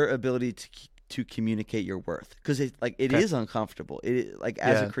ability to communicate your worth, because it is uncomfortable. It like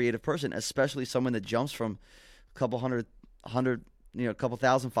as a creative person, especially someone that jumps from a couple couple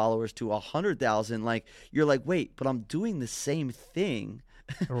thousand followers to 100,000. Like, you're like, wait, but I'm doing the same thing.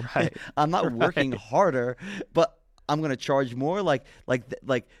 Right. I'm not working harder, but I'm gonna charge more. Like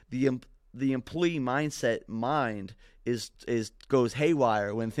the employee mind goes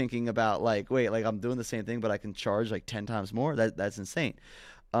haywire when thinking about like, wait, like I'm doing the same thing, but I can charge like 10 times more. That's insane.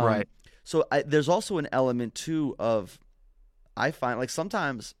 Right. So there's also an element too of, I find like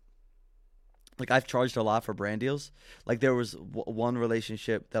sometimes, like I've charged a lot for brand deals. Like there was one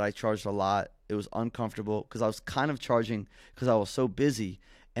relationship that I charged a lot. It was uncomfortable because I was kind of charging because I was so busy,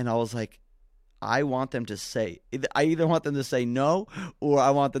 and I was like, I want them to say, I either want them to say no or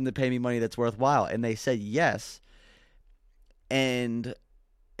I want them to pay me money that's worthwhile. And they said yes. And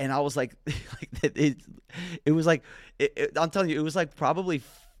I was like, it was like, I'm telling you, it was like probably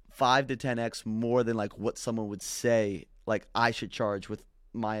 5 to 10x more than like what someone would say like I should charge with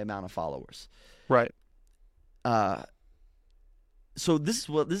my amount of followers. Right. So this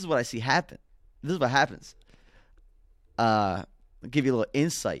is what I see happen. This is what happens. I'll give you a little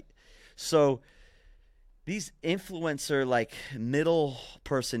insight. So these influencer like middle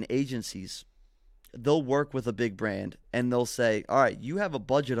person agencies, they'll work with a big brand and they'll say, all right, you have a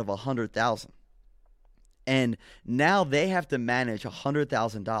budget of $100,000. And now they have to manage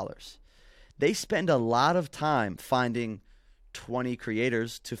 $100,000. They spend a lot of time finding 20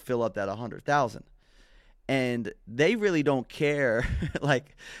 creators to fill up that 100,000. And they really don't care.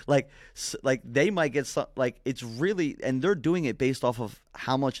 like they might get some, like, it's really, and they're doing it based off of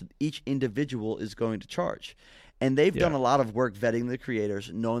how much each individual is going to charge. And they've done a lot of work vetting the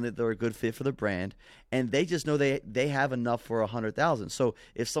creators, knowing that they're a good fit for the brand, and they just know they have enough for 100,000. So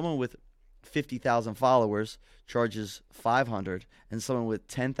if someone with 50,000 followers charges 500 and someone with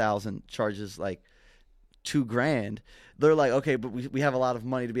 10,000 charges like $2,000, they're like, okay, but we have a lot of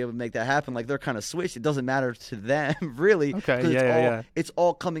money to be able to make that happen. Like, they're kind of switched. It doesn't matter to them really. Okay. It's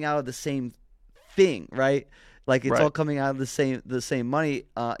all coming out of the same thing, right? Like, it's all coming out of the same money.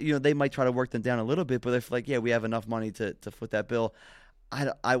 They might try to work them down a little bit, but if like, yeah, we have enough money to foot that bill.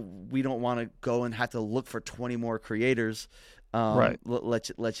 We don't want to go and have to look for 20 more creators. Right.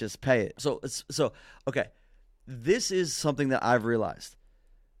 Let's just pay it. So okay. This is something that I've realized.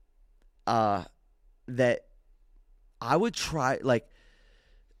 That I would try, like,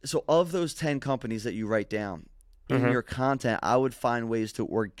 so of those 10 companies that you write down in your content, I would find ways to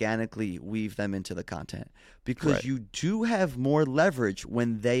organically weave them into the content, because you do have more leverage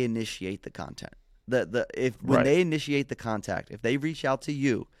when they initiate the content. When they initiate the contact, if they reach out to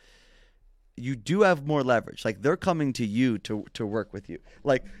you, you do have more leverage. Like, they're coming to you to work with you.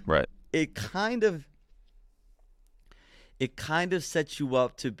 Like, it it kind of sets you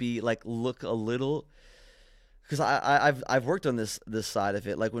up to be like look a little, because I've worked on this side of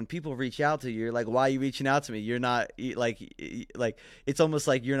it. Like when people reach out to you, you're like, why are you reaching out to me? You're not like it's almost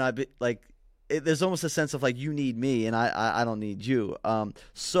like you're not like there's almost a sense of like you need me and I don't need you.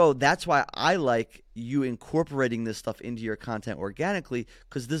 So that's why I like you incorporating this stuff into your content organically,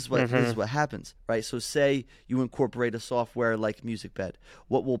 because this is what happens, right? So say you incorporate a software like MusicBed.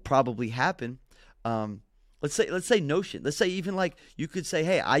 What will probably happen? Let's say Notion. Let's say even like you could say,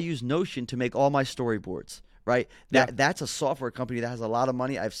 hey, I use Notion to make all my storyboards. Right? That's a software company that has a lot of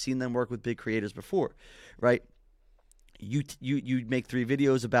money. I've seen them work with big creators before, right? You make 3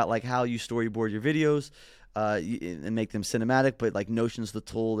 videos about like how you storyboard your videos, and make them cinematic, but like Notion's the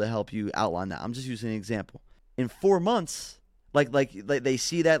tool to help you outline that. I'm just using an example. In 4 months, like they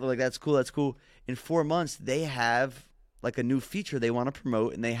see that, they're like, that's cool. In 4 months, they have like a new feature they want to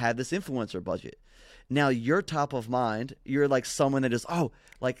promote, and they have this influencer budget. Now you're top of mind. You're like someone that is,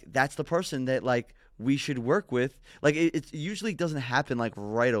 like that's the person that like we should work with. Like it usually doesn't happen like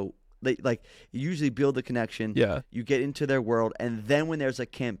like you usually build the connection. Yeah. You get into their world, and then when there's a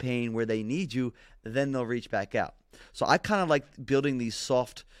campaign where they need you, then they'll reach back out. So I kind of like building these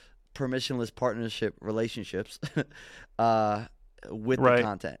soft, permissionless partnership relationships with the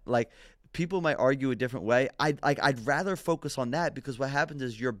content. Like people might argue a different way. I'd rather focus on that, because what happens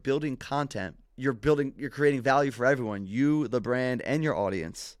is you're building content. You're creating value for everyone, you, the brand, and your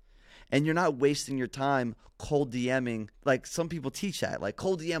audience. And you're not wasting your time cold DMing. Like some people teach that, like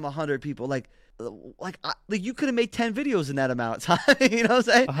cold DM 100 people. Like you could have made 10 videos in that amount of time. You know what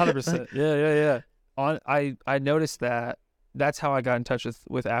I'm saying? 100%. Yeah. I noticed that. That's how I got in touch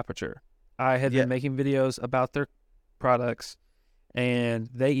with Aperture. I had been making videos about their products, and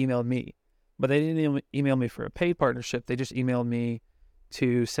they emailed me. But they didn't email me for a paid partnership. They just emailed me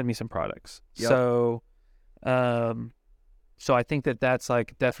to send me some products. Yep. So I think that's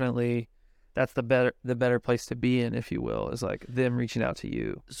like definitely that's the better place to be in, if you will, is like them reaching out to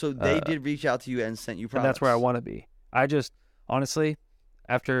you. So they did reach out to you and sent you products. And that's where I want to be. I just honestly,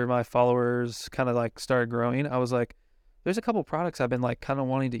 after my followers kind of like started growing, I was like, there's a couple products I've been like kind of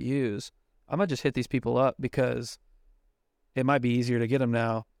wanting to use. I might just hit these people up because it might be easier to get them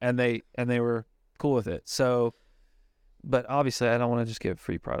now, and they were cool with it. So, but obviously, I don't want to just give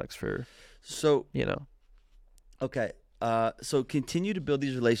free products for. So Okay. So continue to build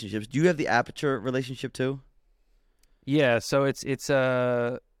these relationships. Do you have the Aperture relationship too? Yeah. So it's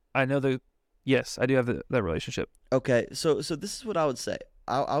I know yes, I do have that relationship. Okay. So this is what I would say.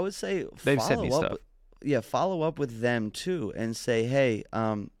 I would say they've sent me stuff. Follow up with them too, and say, hey,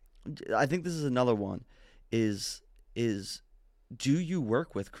 I think this is another one. Is do you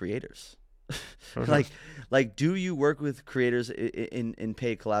work with creators? like do you work with creators in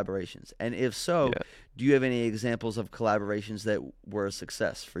paid collaborations? And if so, do you have any examples of collaborations that were a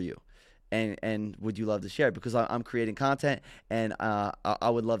success for you? And would you love to share? Because I'm creating content, and I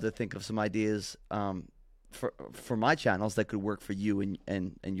would love to think of some ideas for my channels that could work for you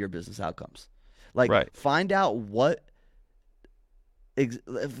and your business outcomes. Like find out what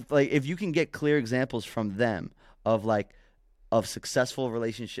if you can get clear examples from them of of successful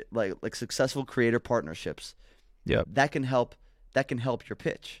relationship, like successful creator partnerships. Yeah, that can help your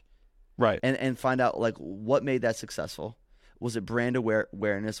pitch. Right. And find out like what made that successful. Was it brand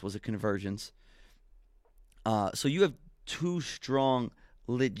awareness? Was it conversions? So you have 2 strong,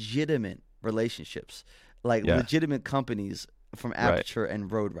 legitimate relationships, legitimate companies from Aperture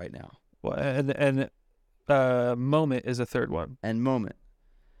and Rode right now. Well, and Moment is a third one. And Moment.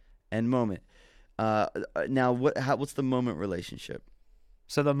 Now, what's the Moment relationship?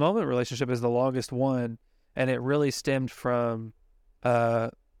 So the Moment relationship is the longest one, and it really stemmed from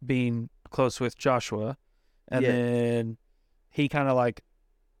being close with Joshua, and then he kind of like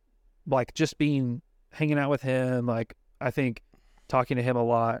just hanging out with him. Like I think talking to him a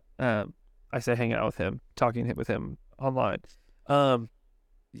lot. I say hanging out with him, talking with him online.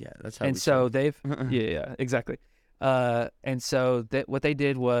 Yeah, that's how. And so they've exactly. And so what they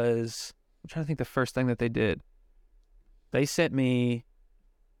did was, I'm trying to think the first thing that they did. They sent me.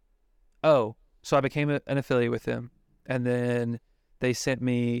 So I became an affiliate with them, and then they sent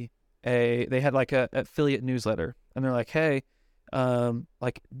me they had like a affiliate newsletter, and they're like, hey,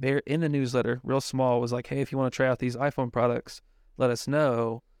 like they're in the newsletter, real small, was like, hey, if you want to try out these iPhone products, let us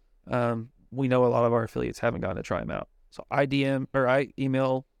know. We know a lot of our affiliates haven't gotten to try them out. So I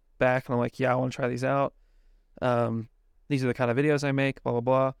email back, and I'm like, yeah, I want to try these out. These are the kind of videos I make, blah, blah,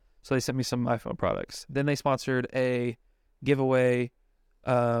 blah. So they sent me some iPhone products. Then they sponsored a giveaway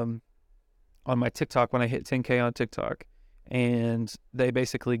on my TikTok when I hit 10K on TikTok. And they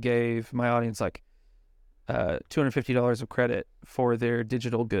basically gave my audience like $250 of credit for their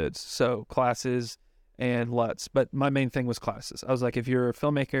digital goods, so classes and LUTs. But my main thing was classes. I was like, if you're a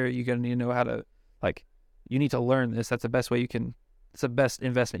filmmaker, you're gonna need to know how to, like, you need to learn this. That's the best way you can. It's the best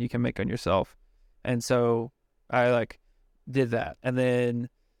investment you can make on yourself. And so I like did that, and then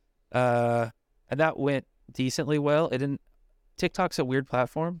and that went decently well. It didn't. TikTok's a weird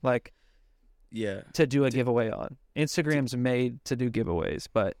platform, like, Yeah. to do a giveaway on. Instagram's made to do giveaways,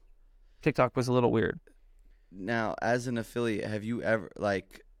 but TikTok was a little weird. Now, as an affiliate, have you ever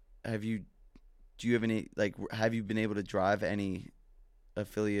do you have any, like, have you been able to drive any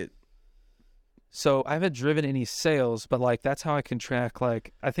affiliate? So I haven't driven any sales, but like that's how I can track.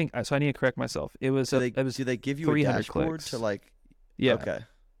 Like I think so. I need to correct myself. It was Do do they give you a 300 dashboard clicks. to, like? Yeah. Okay.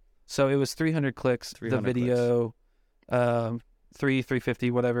 So it was 300 clicks. 300 the video,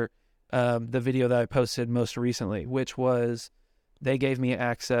 350, whatever. The video that I posted most recently, which was, they gave me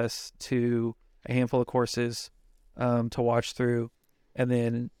access to a handful of courses to watch through, and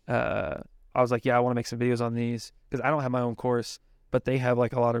then I was like, yeah, I want to make some videos on these because I don't have my own course, but they have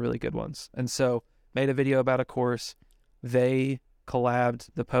like a lot of really good ones. And so made a video about a course. They collabed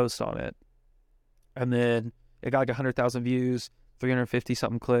the post on it, and then it got like 100,000 views, 350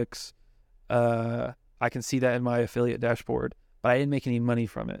 something clicks. I can see that in my affiliate dashboard, but I didn't make any money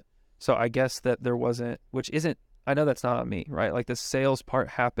from it. So I guess that there wasn't, which isn't, I know that's not on me, right? Like the sales part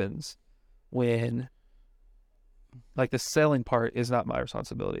happens when, like the selling part is not my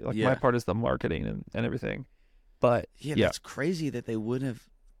responsibility. Like my part is the marketing and everything. But yeah, that's crazy that they wouldn't have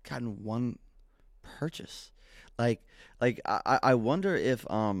gotten one purchase. Like I wonder if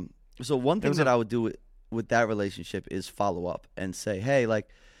so one thing that I would do with that relationship is follow up and say, hey, like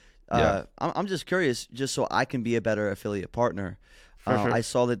I'm just curious, just so I can be a better affiliate partner. Sure. I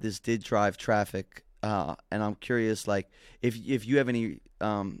saw that this did drive traffic, and I'm curious, like if you have any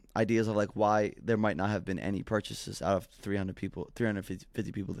ideas of like why there might not have been any purchases out of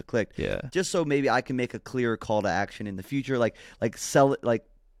 350 people that clicked. Yeah. Just so maybe I can make a clear call to action in the future, like sell it, like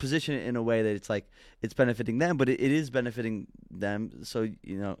position it in a way that it's like it's benefiting them, but it is benefiting them. So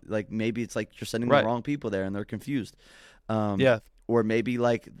like maybe it's like you're sending the wrong people there and they're confused. Or maybe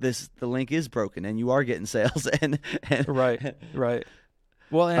like the link is broken and you are getting sales and right.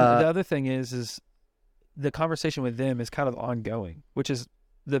 Well, and the other thing is the conversation with them is kind of ongoing, which is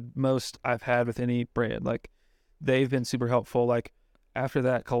the most I've had with any brand. Like they've been super helpful. Like after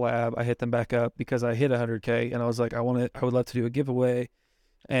that collab, I hit them back up because I hit 100K and I was like, I would love to do a giveaway,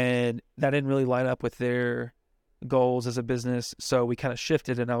 and that didn't really line up with their goals as a business. So we kind of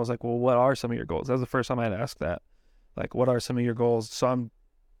shifted, and I was like, well, what are some of your goals? That was the first time I had asked that. Like, what are some of your goals? So I'm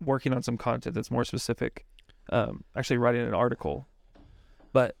working on some content that's more specific. Actually writing an article,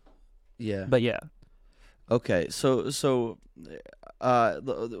 but yeah. Okay, so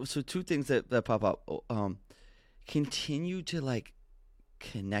two things that pop up. Continue to like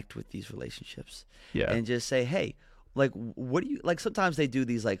connect with these relationships, and just say, hey, like, what do you like? Sometimes they do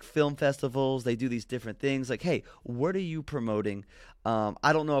these like film festivals. They do these different things. Like, hey, what are you promoting?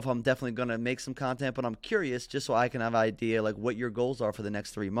 I don't know if I'm definitely gonna make some content, but I'm curious just so I can have an idea like what your goals are for the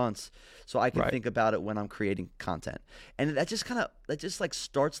next 3 months, so I can think about it when I'm creating content. And that just like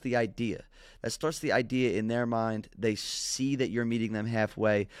starts the idea. That starts the idea in their mind. They see that you're meeting them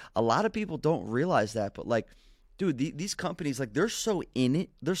halfway. A lot of people don't realize that, but like, dude, these companies, like, they're so in it.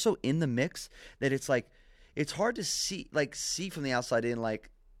 They're so in the mix that it's like, it's hard to see from the outside in, like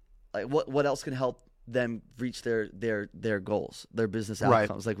what else can help them reach their goals, their business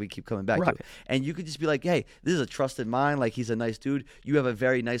outcomes, like we keep coming back to. And you could just be like, hey, this is a trusted mind. Like, he's a nice dude. You have a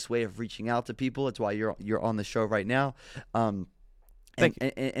very nice way of reaching out to people. It's why you're on the show right now. Thank you.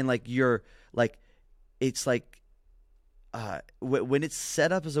 And like you're like, it's like, when it's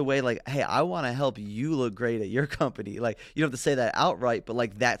set up as a way like, hey, I want to help you look great at your company. Like, you don't have to say that outright, but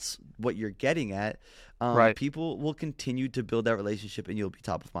like that's what you're getting at. People will continue to build that relationship and you'll be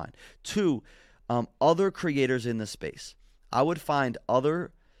top of mind. 2, other creators in the space. I would find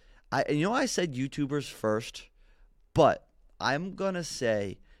I said YouTubers first, but I'm going to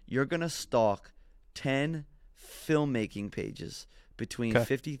say you're going to stalk 10 filmmaking pages between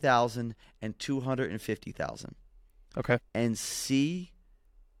 50,000 and 250,000. Okay. And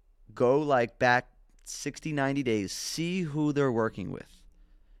go like back 60, 90 days, see who they're working with,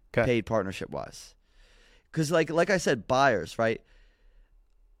 paid partnership wise. Because like I said, buyers, right?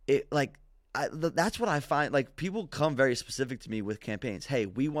 It like that's what I find. Like, people come very specific to me with campaigns. Hey,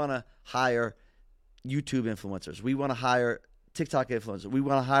 we want to hire YouTube influencers. We want to hire TikTok influencers. We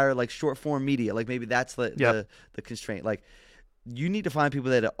want to hire like short form media. Like, maybe that's the constraint. Like, you need to find people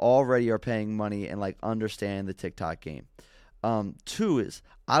that already are paying money and like understand the TikTok game. 2 is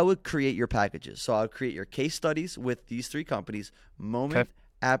I would create your packages. So I would create your case studies with these 3 companies, Moment,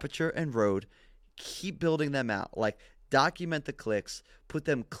 Aperture, and Rode. Keep building them out. Like, document the clicks, put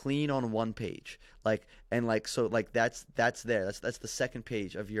them clean on one page. So that's there. That's the second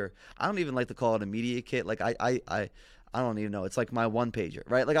page of your, I don't even like to call it a media kit. Like I don't even know. It's like my one pager,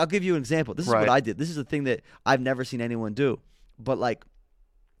 right? Like, I'll give you an example. This is what I did. This is a thing that I've never seen anyone do. But like,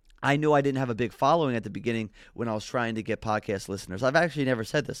 I knew I didn't have a big following at the beginning when I was trying to get podcast listeners. I've actually never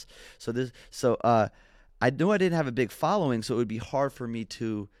said this. I knew I didn't have a big following, so it would be hard for me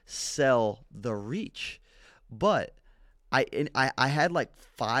to sell the reach. But I had like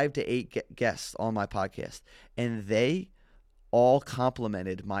 5 to 8 guests on my podcast, and they all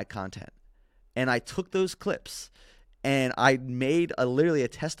complimented my content. And I took those clips and I made literally a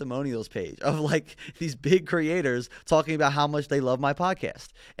testimonials page of like these big creators talking about how much they love my podcast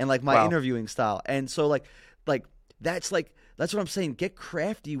and like my interviewing style. And so like that's what I'm saying. Get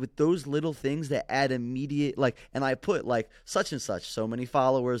crafty with those little things that add immediate, like, and I put like such and such, so many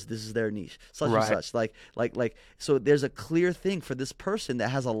followers, this is their niche, such and such, like, so there's a clear thing for this person that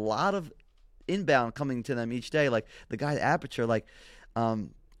has a lot of inbound coming to them each day. Like the guy at Aperture, like,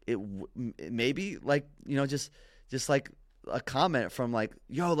 it maybe like, you know, just like a comment from like,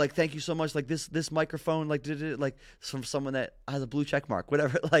 yo, like, thank you so much. Like this microphone, like, did it, like, from someone that has a blue check mark,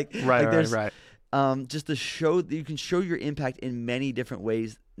 whatever. Like, right. Just to show that you can show your impact in many different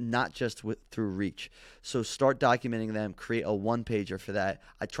ways, not just through reach. So start documenting them, create a one pager for that.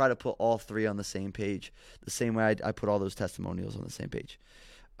 I try to put all 3 on the same page, the same way I put all those testimonials on the same page.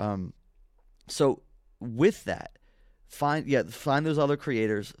 So with that, find those other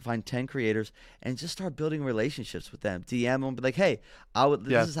creators, find 10 creators, and just start building relationships with them. DM them, be like, hey,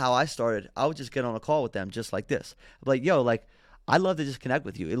 this is how I started. I would just get on a call with them just like this. I'm like, yo, like, I'd love to just connect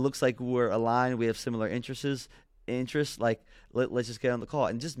with you. It looks like we're aligned. We have similar interests. Like, let's just get on the call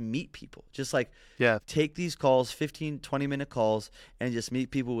and just meet people. Just like, take these calls, 15, 20-minute calls, and just meet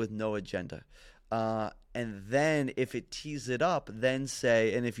people with no agenda. And then if it tees it up, then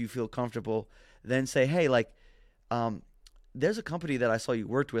say, and if you feel comfortable, then say, hey, like, there's a company that I saw you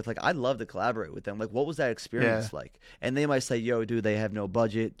worked with. Like, I'd love to collaborate with them. Like, what was that experience like? And they might say, yo, dude, they have no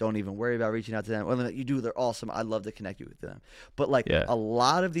budget. Don't even worry about reaching out to them. Or like, you do, they're awesome. I'd love to connect you with them. But like a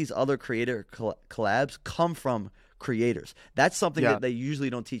lot of these other creator collabs come from creators. That's something that they usually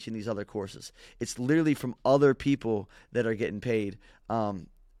don't teach in these other courses. It's literally from other people that are getting paid.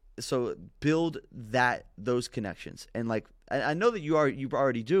 So build those connections. And like, I know that you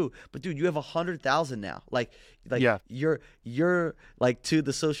already do, but dude, you have 100,000 now. Like you're like, to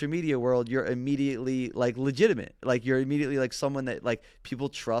the social media world, you're immediately like legitimate. Like you're immediately like someone that like people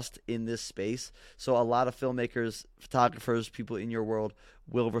trust in this space. So a lot of filmmakers, photographers, people in your world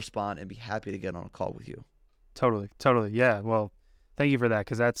will respond and be happy to get on a call with you. Totally. Yeah. Well, thank you for that.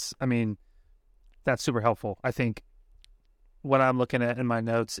 Because that's super helpful. I think what I'm looking at in my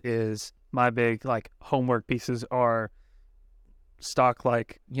notes is my big like homework pieces are stock,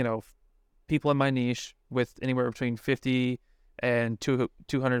 like, you know, people in my niche with anywhere between 50 and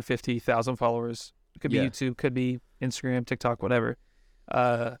 250,000 followers. It could be YouTube, could be Instagram, TikTok, whatever.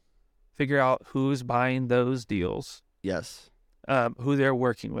 Figure out who's buying those deals. Yes. Who they're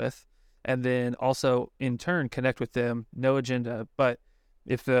working with. And then also in turn connect with them, no agenda. But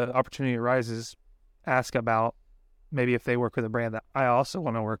if the opportunity arises, ask about maybe if they work with a brand that I also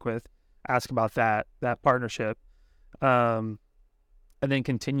want to work with, ask about that partnership. And then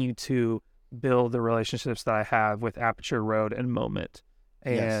continue to build the relationships that I have with Aperture, Rode, and Moment,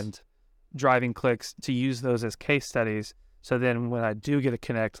 and driving clicks to use those as case studies. So then when I do get a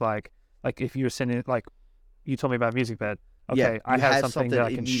connect, like if you're sending, like you told me about MusicBed, okay, I have something that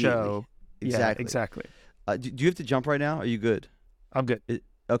I can show. Exactly. Yeah, exactly. Do you have to jump right now? Are you good? I'm good.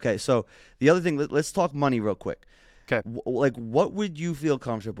 Okay, so the other thing, let's talk money real quick. Okay. Like, what would you feel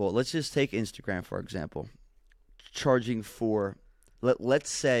comfortable? Let's just take Instagram, for example, charging for. Let's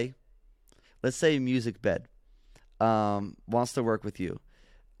say MusicBed wants to work with you.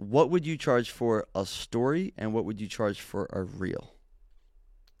 What would you charge for a story, and what would you charge for a reel?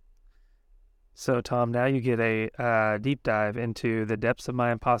 So, Tom, now you get a deep dive into the depths of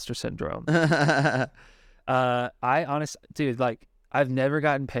my imposter syndrome. I dude, like, I've never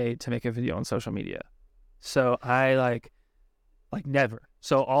gotten paid to make a video on social media. So I like never.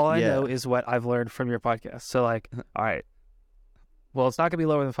 So all I know is what I've learned from your podcast. So like, all right. Well, it's not going to be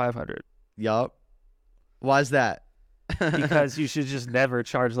lower than 500. Yup. Why is that? Because you should just never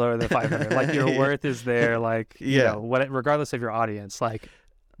charge lower than 500. Like your worth is there. Like, you know, regardless of your audience, like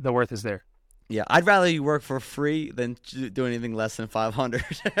the worth is there. Yeah, I'd rather you work for free than do anything less than 500.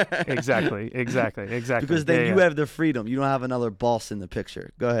 Exactly. Because then you have the freedom. You don't have another boss in the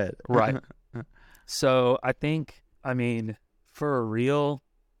picture. Go ahead. Right. So I think, I mean, for a reel,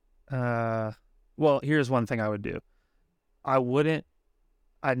 well, here's one thing I would do. I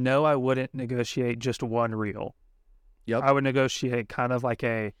know I wouldn't negotiate just one reel. Yep. I would negotiate kind of like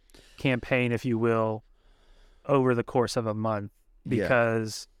a campaign, if you will, over the course of a month,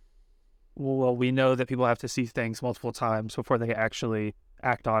 because well, we know that people have to see things multiple times before they actually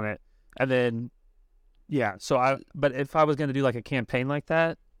act on it. And then, but if I was going to do like a campaign like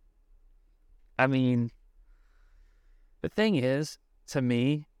that, I mean, the thing is, to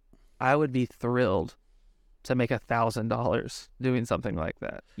me, I would be thrilled to make $1,000 doing something like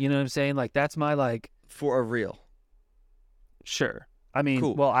that. You know what I'm saying? Like, that's my, like... For a reel. Sure. I mean,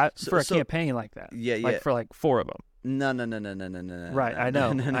 cool. Well, for a campaign like that. Yeah. Like, for like 4 of them. No. Right, I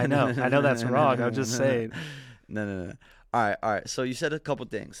know that's wrong. I'm just saying. No. All right. So you said a couple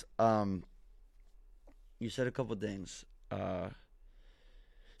things.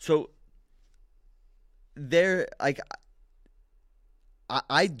 So there, like,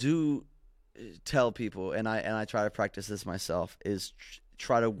 I do tell people, and I try to practice this myself, is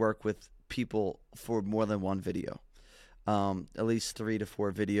try to work with people for more than one video, at least 3 to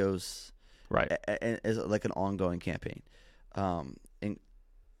 4 videos. Right. As like an ongoing campaign.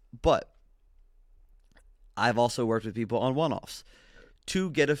 But I've also worked with people on one-offs to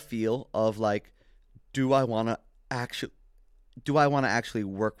get a feel of, like, do I want to actually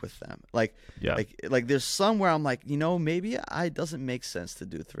work with them? Like there's some where I'm like, maybe it doesn't make sense to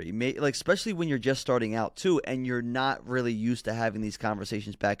do 3. Like, especially when you're just starting out too, and you're not really used to having these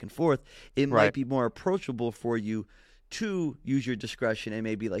conversations back and forth. It might be more approachable for you to use your discretion and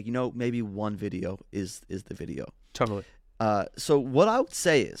maybe, like, maybe 1 video is the video. Totally. So what I would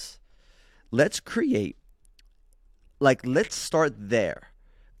say is, let's start there.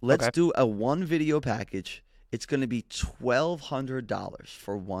 Let's do a 1 video package. It's going to be $1,200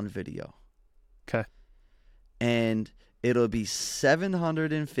 for 1 video. Okay. And it'll be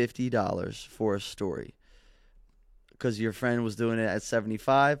 $750 for a story, because your friend was doing it at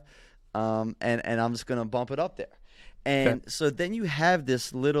 $75, and I'm just going to bump it up there. And so then you have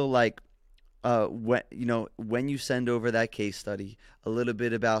this little, like, when you send over that case study, a little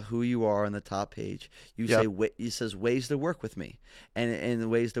bit about who you are on the top page. You say, it says ways to work with me, and in the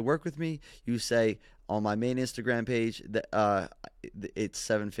ways to work with me, you say on my main Instagram page that it's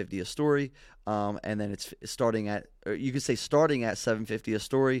 $750 a story, and then it's starting at, or you could say starting at $750 a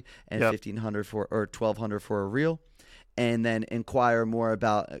story and $1,500 or $1,200 for a reel. And then inquire more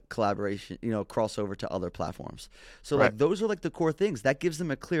about collaboration, crossover to other platforms. So like those are like the core things that gives them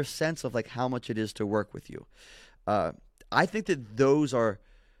a clear sense of like how much it is to work with you. I think that those are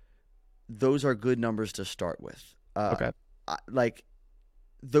good numbers to start with. Like,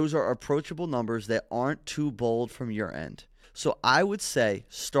 those are approachable numbers that aren't too bold from your end. So I would say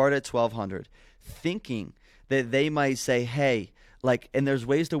start at $1,200, thinking that they might say, hey, like, and there's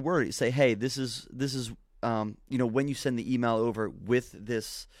ways to word it. Say, hey, this is. When you send the email over with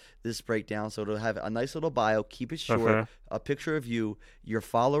this breakdown, so it'll have a nice little bio, keep it short, a picture of you, your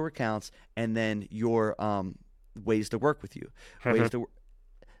follower counts, and then your ways to work with you.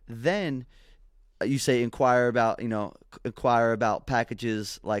 Then you say inquire about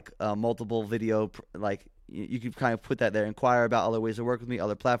packages, like multiple video, like you could kind of put that there. Inquire about other ways to work with me,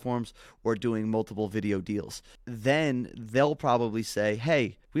 other platforms, or doing multiple video deals. Then they'll probably say,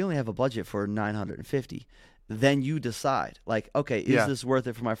 hey, we only have a budget for $950. Then you decide, like, okay, is this worth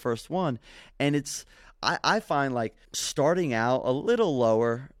it for my first one? And I find, like, starting out a little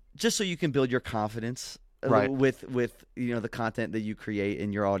lower, just so you can build your confidence with the content that you create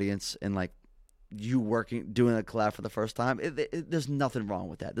in your audience, and, like, you doing a collab for the first time. There's nothing wrong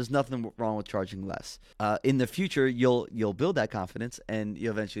with that. There's nothing wrong with charging less. In the future, you'll build that confidence, and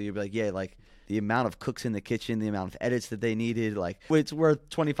you'll be like, yeah, like, the amount of cooks in the kitchen, the amount of edits that they needed, like, it's worth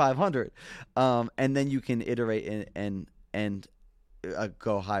 $2,500. And then you can iterate and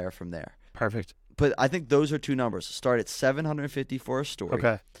go higher from there. Perfect. But I think those are 2 numbers. Start at $750 for a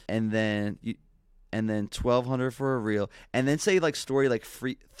story, and then $1,200 for a reel, and then say, like, story, like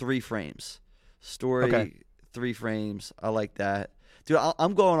 3 frames. Story, 3 frames. I like that. Dude,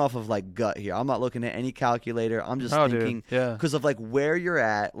 I'm going off of, like, gut here. I'm not looking at any calculator. I'm just thinking, because of, like, where you're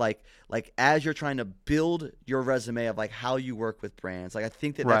at, like as you're trying to build your resume of, like, how you work with brands. Like, I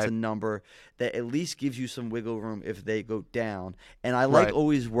think that's a number that at least gives you some wiggle room if they go down. And I like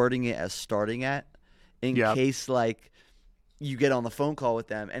always wording it as starting at, in case, like, you get on the phone call with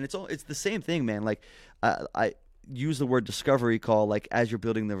them. And it's the same thing, man. Like, use the word discovery call, like as you're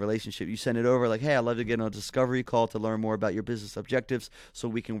building the relationship. You send it over like, hey, I'd love to get on a discovery call to learn more about your business objectives so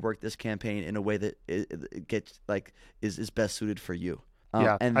we can work this campaign in a way that it gets like is best suited for you.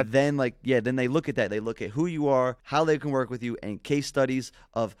 Then they look at that. They look at who you are, how they can work with you, and case studies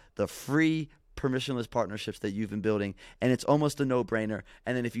of the free permissionless partnerships that you've been building. And it's almost a no-brainer.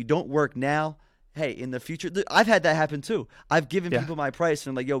 And then if you don't work now, hey, in the future, I've had that happen too. I've given people my price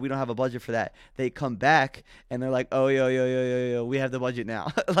and I'm like, yo, we don't have a budget for that. They come back and they're like, oh, yo, we have the budget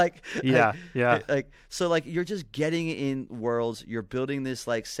now. So like you're just getting in worlds. You're building this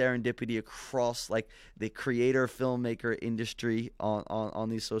like serendipity across like the creator filmmaker industry on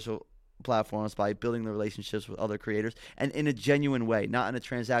these social platforms by building the relationships with other creators and in a genuine way, not in a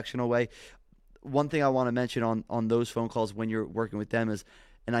transactional way. One thing I want to mention on those phone calls when you're working with them is,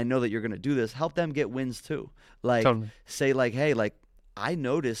 and I know that you're going to do this, help them get wins too. Like say like, hey, like I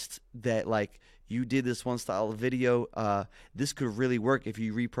noticed that like you did this one style of video. This could really work if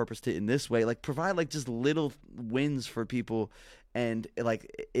you repurposed it in this way. Like provide like just little wins for people and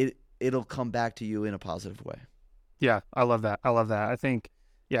like it'll come back to you in a positive way. Yeah, I love that. I think,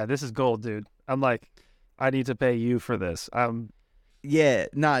 this is gold, dude. I'm like, I need to pay you for this. Yeah,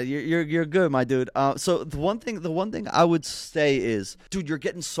 nah, you're good, my dude. So the one thing I would say is, dude, you're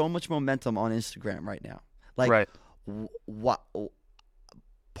getting so much momentum on Instagram right now. Like, right. What?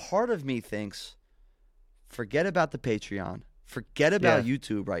 Part of me thinks, forget about the Patreon, forget about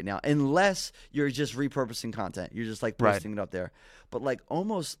YouTube right now, unless you're just repurposing content. You're just like posting it up there. But like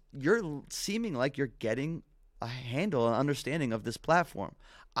almost, you're seeming like you're getting a handle, an understanding of this platform.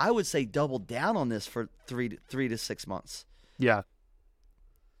 I would say double down on this for 3 to 6 months. Yeah.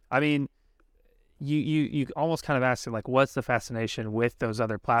 I mean, you almost kind of asked it, like, what's the fascination with those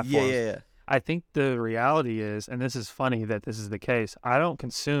other platforms? Yeah. I think the reality is, and this is funny that this is the case, I don't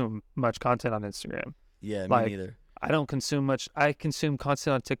consume much content on Instagram. Yeah, me neither. I don't consume much. I consume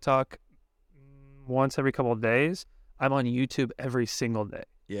content on TikTok once every couple of days. I'm on YouTube every single day.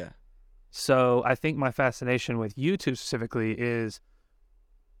 Yeah. So I think my fascination with YouTube specifically is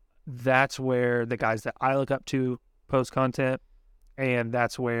that's where the guys that I look up to post content. And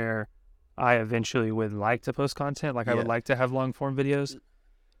that's where I eventually would like to post content. Like I would like to have long form videos.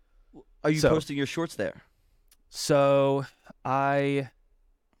 Are you posting your shorts there? So I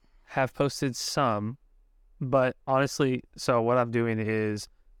have posted some, but honestly, so what I'm doing is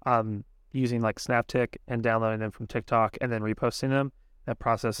I'm using like Snaptic and downloading them from TikTok and then reposting them. That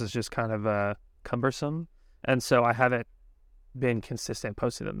process is just kind of cumbersome. And so I haven't been consistent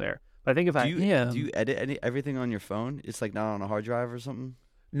posting them there. But I think if do you edit everything on your phone? It's like not on a hard drive or something?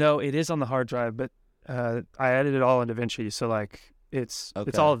 No, it is on the hard drive, but I edit it all in DaVinci, so like it's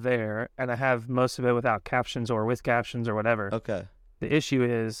all there, and I have most of it without captions or with captions or whatever. Okay. The issue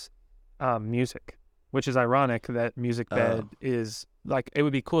is music, which is ironic that MusicBed is like, it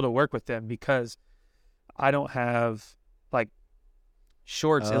would be cool to work with them because I don't have like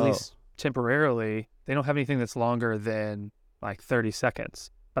shorts, at least temporarily. They don't have anything that's longer than like 30 seconds.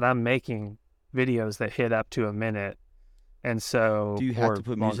 But I'm making videos that hit up to a minute, and so do you have to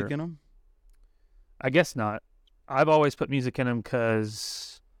put music in them? I guess not. I've always put music in them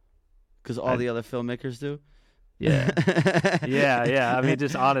because all the other filmmakers do. Yeah, yeah. I mean,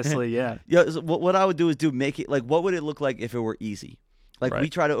 just honestly, yeah. Yeah. So what I would do is make it like, what would it look like if it were easy? Like we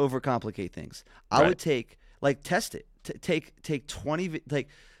try to overcomplicate things. I would take like test it. Take 20. Like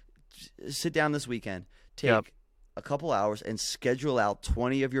sit down this weekend. Take a couple hours and schedule out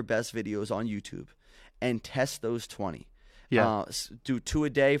 20 of your best videos on YouTube and test those 20. Yeah. Do 2 a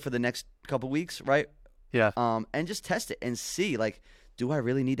day for the next couple weeks, right? Yeah. And just test it and see, like, do I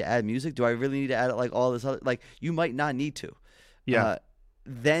really need to add music? Do I really need to add like all this other, like, you might not need to. Yeah.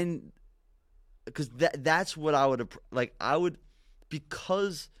 Then, because that's what I would, like,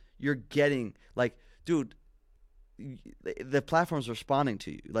 because you're getting, like, dude, the platform's responding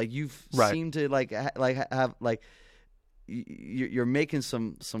to you. Like, you've seemed to have you're making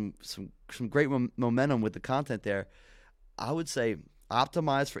some great momentum with the content there. I would say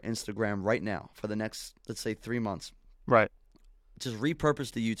optimize for Instagram right now for the next, let's say, 3 months. Right. Just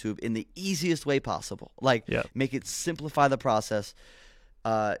repurpose the YouTube in the easiest way possible. Like, make it simplify the process.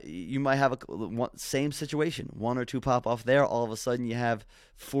 You might have same situation, 1 or 2 pop off there. All of a sudden, you have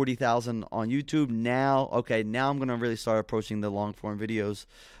 40,000 on YouTube. Now I'm gonna really start approaching the long form videos,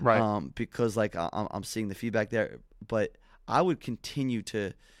 right? Because like I'm seeing the feedback there. But I would continue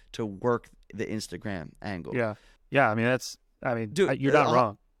to work the Instagram angle. Yeah. I mean, dude, you're not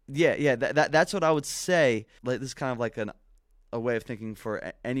wrong. Yeah. That's what I would say. Like, this is kind of like a way of thinking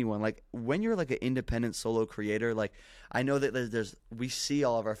for anyone. Like when you're like an independent solo creator, like I know that we see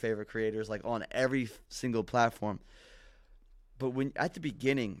all of our favorite creators like on every single platform, but when at the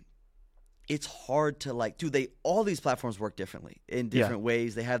beginning, it's hard to like, dude, all these platforms work differently in different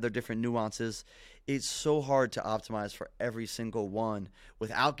ways. They have their different nuances. It's so hard to optimize for every single one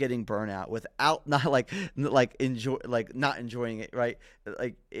without getting burnout, without not not enjoying it, right?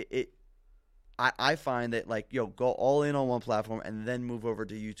 Like I find that like, go all in on one platform and then move over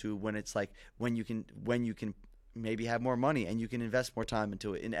to YouTube when it's like when you can maybe have more money and you can invest more time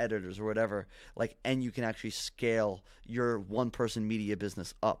into it in editors or whatever, like, and you can actually scale your one person media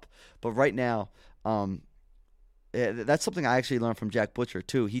business up. But right now, that's something I actually learned from Jack Butcher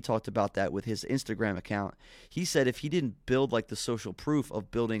too. He talked about that with his Instagram account. He said if he didn't build like the social proof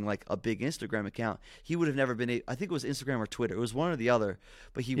of building like a big Instagram account, he would have never been I think it was Instagram or Twitter. It was one or the other.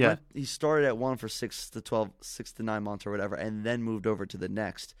 But he started at one for 6 to 9 months or whatever, and then moved over to the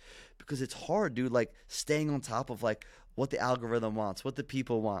next. Because it's hard, dude, like staying on top of like what the algorithm wants, what the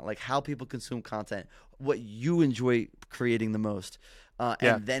people want, like how people consume content, what you enjoy creating the most.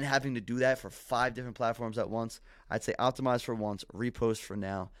 And then having to do that for 5 different platforms at once. I'd say optimize for once, repost for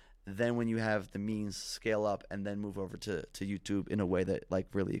now. Then when you have the means, scale up and then move over to YouTube in a way that like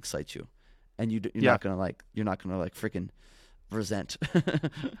really excites you. And you're not gonna freaking resent.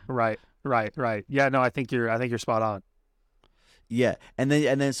 Right. Yeah, no, I think you're spot on. Yeah. And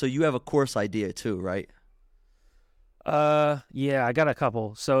then so you have a course idea too, right? Yeah, I got a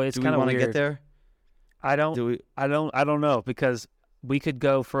couple. So it's kind of weird. Do we want to get there? I don't know, because we could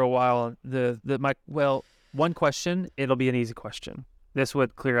go for a while. One question, it'll be an easy question. This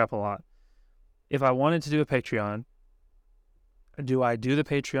would clear up a lot. If I wanted to do a Patreon, do I do the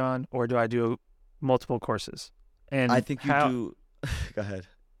Patreon or do I do multiple courses? And I think you do. Go ahead.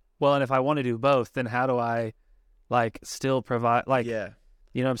 Well, and if I want to do both, then how do I like still provide like, you know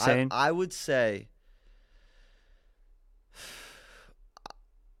what I'm saying? I would say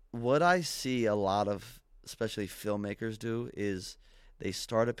what I see a lot of, especially filmmakers do, is they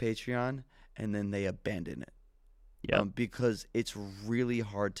start a Patreon and then they abandon it. Yeah. Because it's really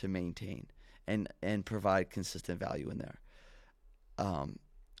hard to maintain and provide consistent value in there.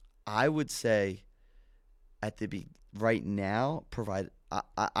 I would say right now,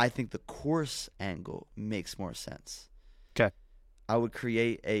 I think the course angle makes more sense. Okay. I would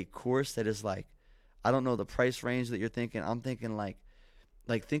create a course that is like, I don't know the price range that you're thinking. I'm thinking like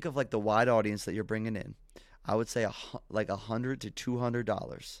think of like the wide audience that you're bringing in. I would say like $100 to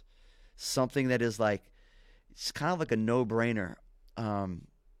 $200, something that is like, it's kind of like a no-brainer,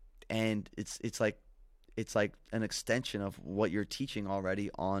 and it's like an extension of what you're teaching already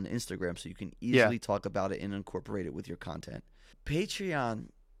on Instagram, so you can easily talk about it and incorporate it with your content. Patreon,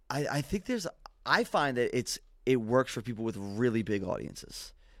 I think I find that it works for people with really big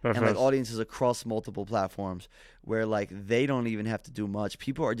audiences. And like audiences across multiple platforms where like they don't even have to do much.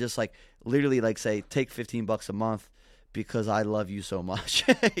 People are just like literally like say take $15 a month because I love you so much.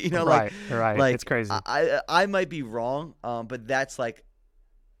 You know, right. Like it's crazy. I might be wrong, but that's like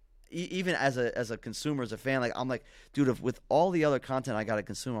even as a consumer, as a fan, like I'm like, dude, with all the other content I got to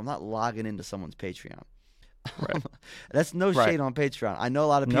consume, I'm not logging into someone's Patreon. Right. That's no shade on Patreon. I know a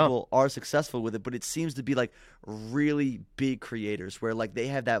lot of people are successful with it, but it seems to be like really big creators where like they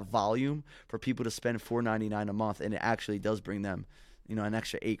have that volume for people to spend $4.99 a month, and it actually does bring them, an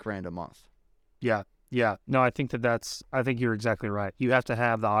extra $8,000 a month. Yeah. No, I think I think you're exactly right. You have to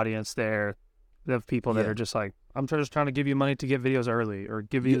have the audience there, the people that are just like, I'm just trying to give you money to get videos early or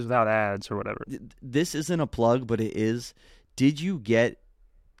give videos without ads or whatever. This isn't a plug, but it is. Did you get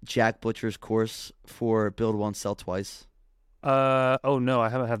Jack Butcher's course for Build Once, Sell Twice? Oh no, I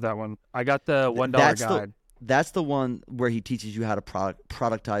haven't had that one. I got the $1 guide. That's the one where he teaches you how to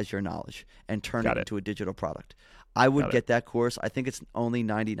productize your knowledge and turn it into a digital product. I would get that course. I think it's only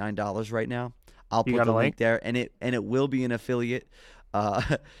 $99 right now. I'll put the link there, and it will be an affiliate.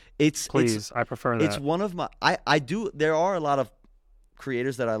 I prefer that. It's one of my I do. There are a lot of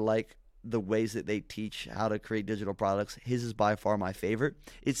creators that I like the ways that they teach how to create digital products. His is by far my favorite.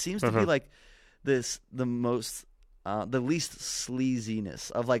 It seems to be like the least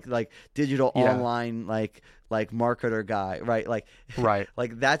sleaziness of like digital online like marketer guy, right? Like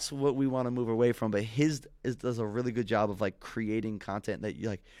that's what we want to move away from. But his does a really good job of like creating content that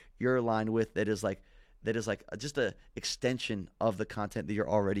you're aligned with, that is like just a extension of the content that you're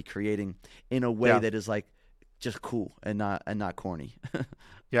already creating in a way that is like just cool and not corny.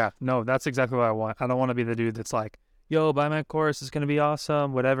 Yeah, no, that's exactly what I want. I don't want to be the dude that's like, yo, buy my course, it's going to be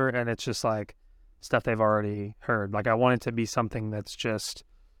awesome, whatever. And it's just like stuff they've already heard. Like I want it to be something that's just,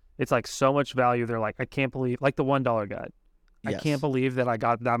 it's like so much value. They're like, I can't believe, like the $1 guide. I Yes. can't believe that I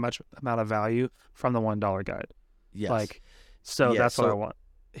got that much amount of value from the $1 guide. Yes. Like, so Yeah, that's what I so want.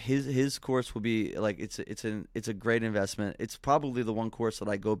 his course will be like it's a great investment. It's probably the one course that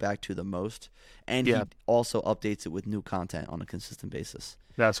I go back to the most, and Yeah. he also updates it with new content on a consistent basis.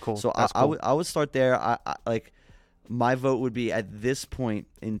 That's cool. So That's I cool. would start there. I like my vote would be at this point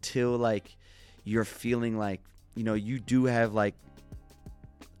until like you're feeling like you do have like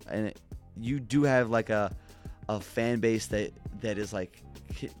a fan base that is like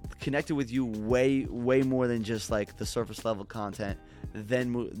connected with you way more than just like the surface level content.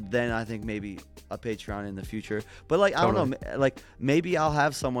 Then I think maybe a Patreon in the future. But like I don't know, like maybe I'll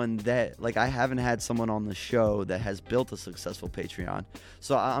have someone that like I haven't had someone on the show that has built a successful Patreon.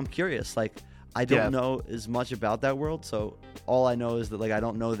 So I'm curious. Like I don't know as much about that world, so all I know is that like I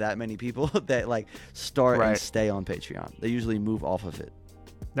don't know that many people that like start and stay on Patreon. They usually move off of it.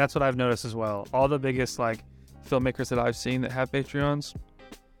 That's what I've noticed as well. All the biggest like filmmakers that I've seen that have Patreons,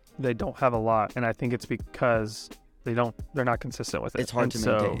 they don't have a lot, and I think it's because they're not consistent with it. It's hard to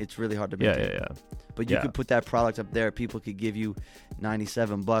maintain. It's really hard to maintain. Yeah. But you could put that product up there. People could give you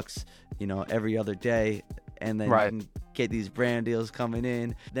 $97, every other day, and then you can get these brand deals coming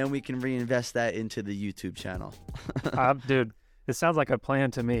in. Then we can reinvest that into the YouTube channel. Dude, it sounds like a plan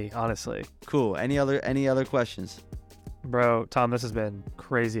to me, honestly. Cool. Any other questions? Bro, Tom, this has been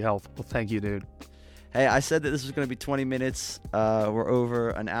crazy helpful. Thank you, dude. Hey, I said that this was going to be 20 minutes. We're over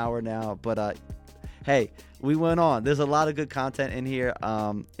an hour now, but hey, we went on. There's a lot of good content in here.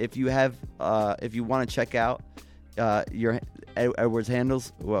 If you want to check out your Edward's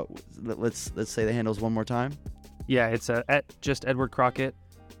handles, well, let's say the handles one more time. Yeah, it's just Edward Crockett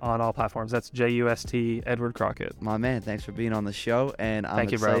on all platforms. That's JUST Edward Crockett. My man, thanks for being on the show, and I'm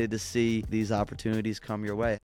excited to see these opportunities come your way.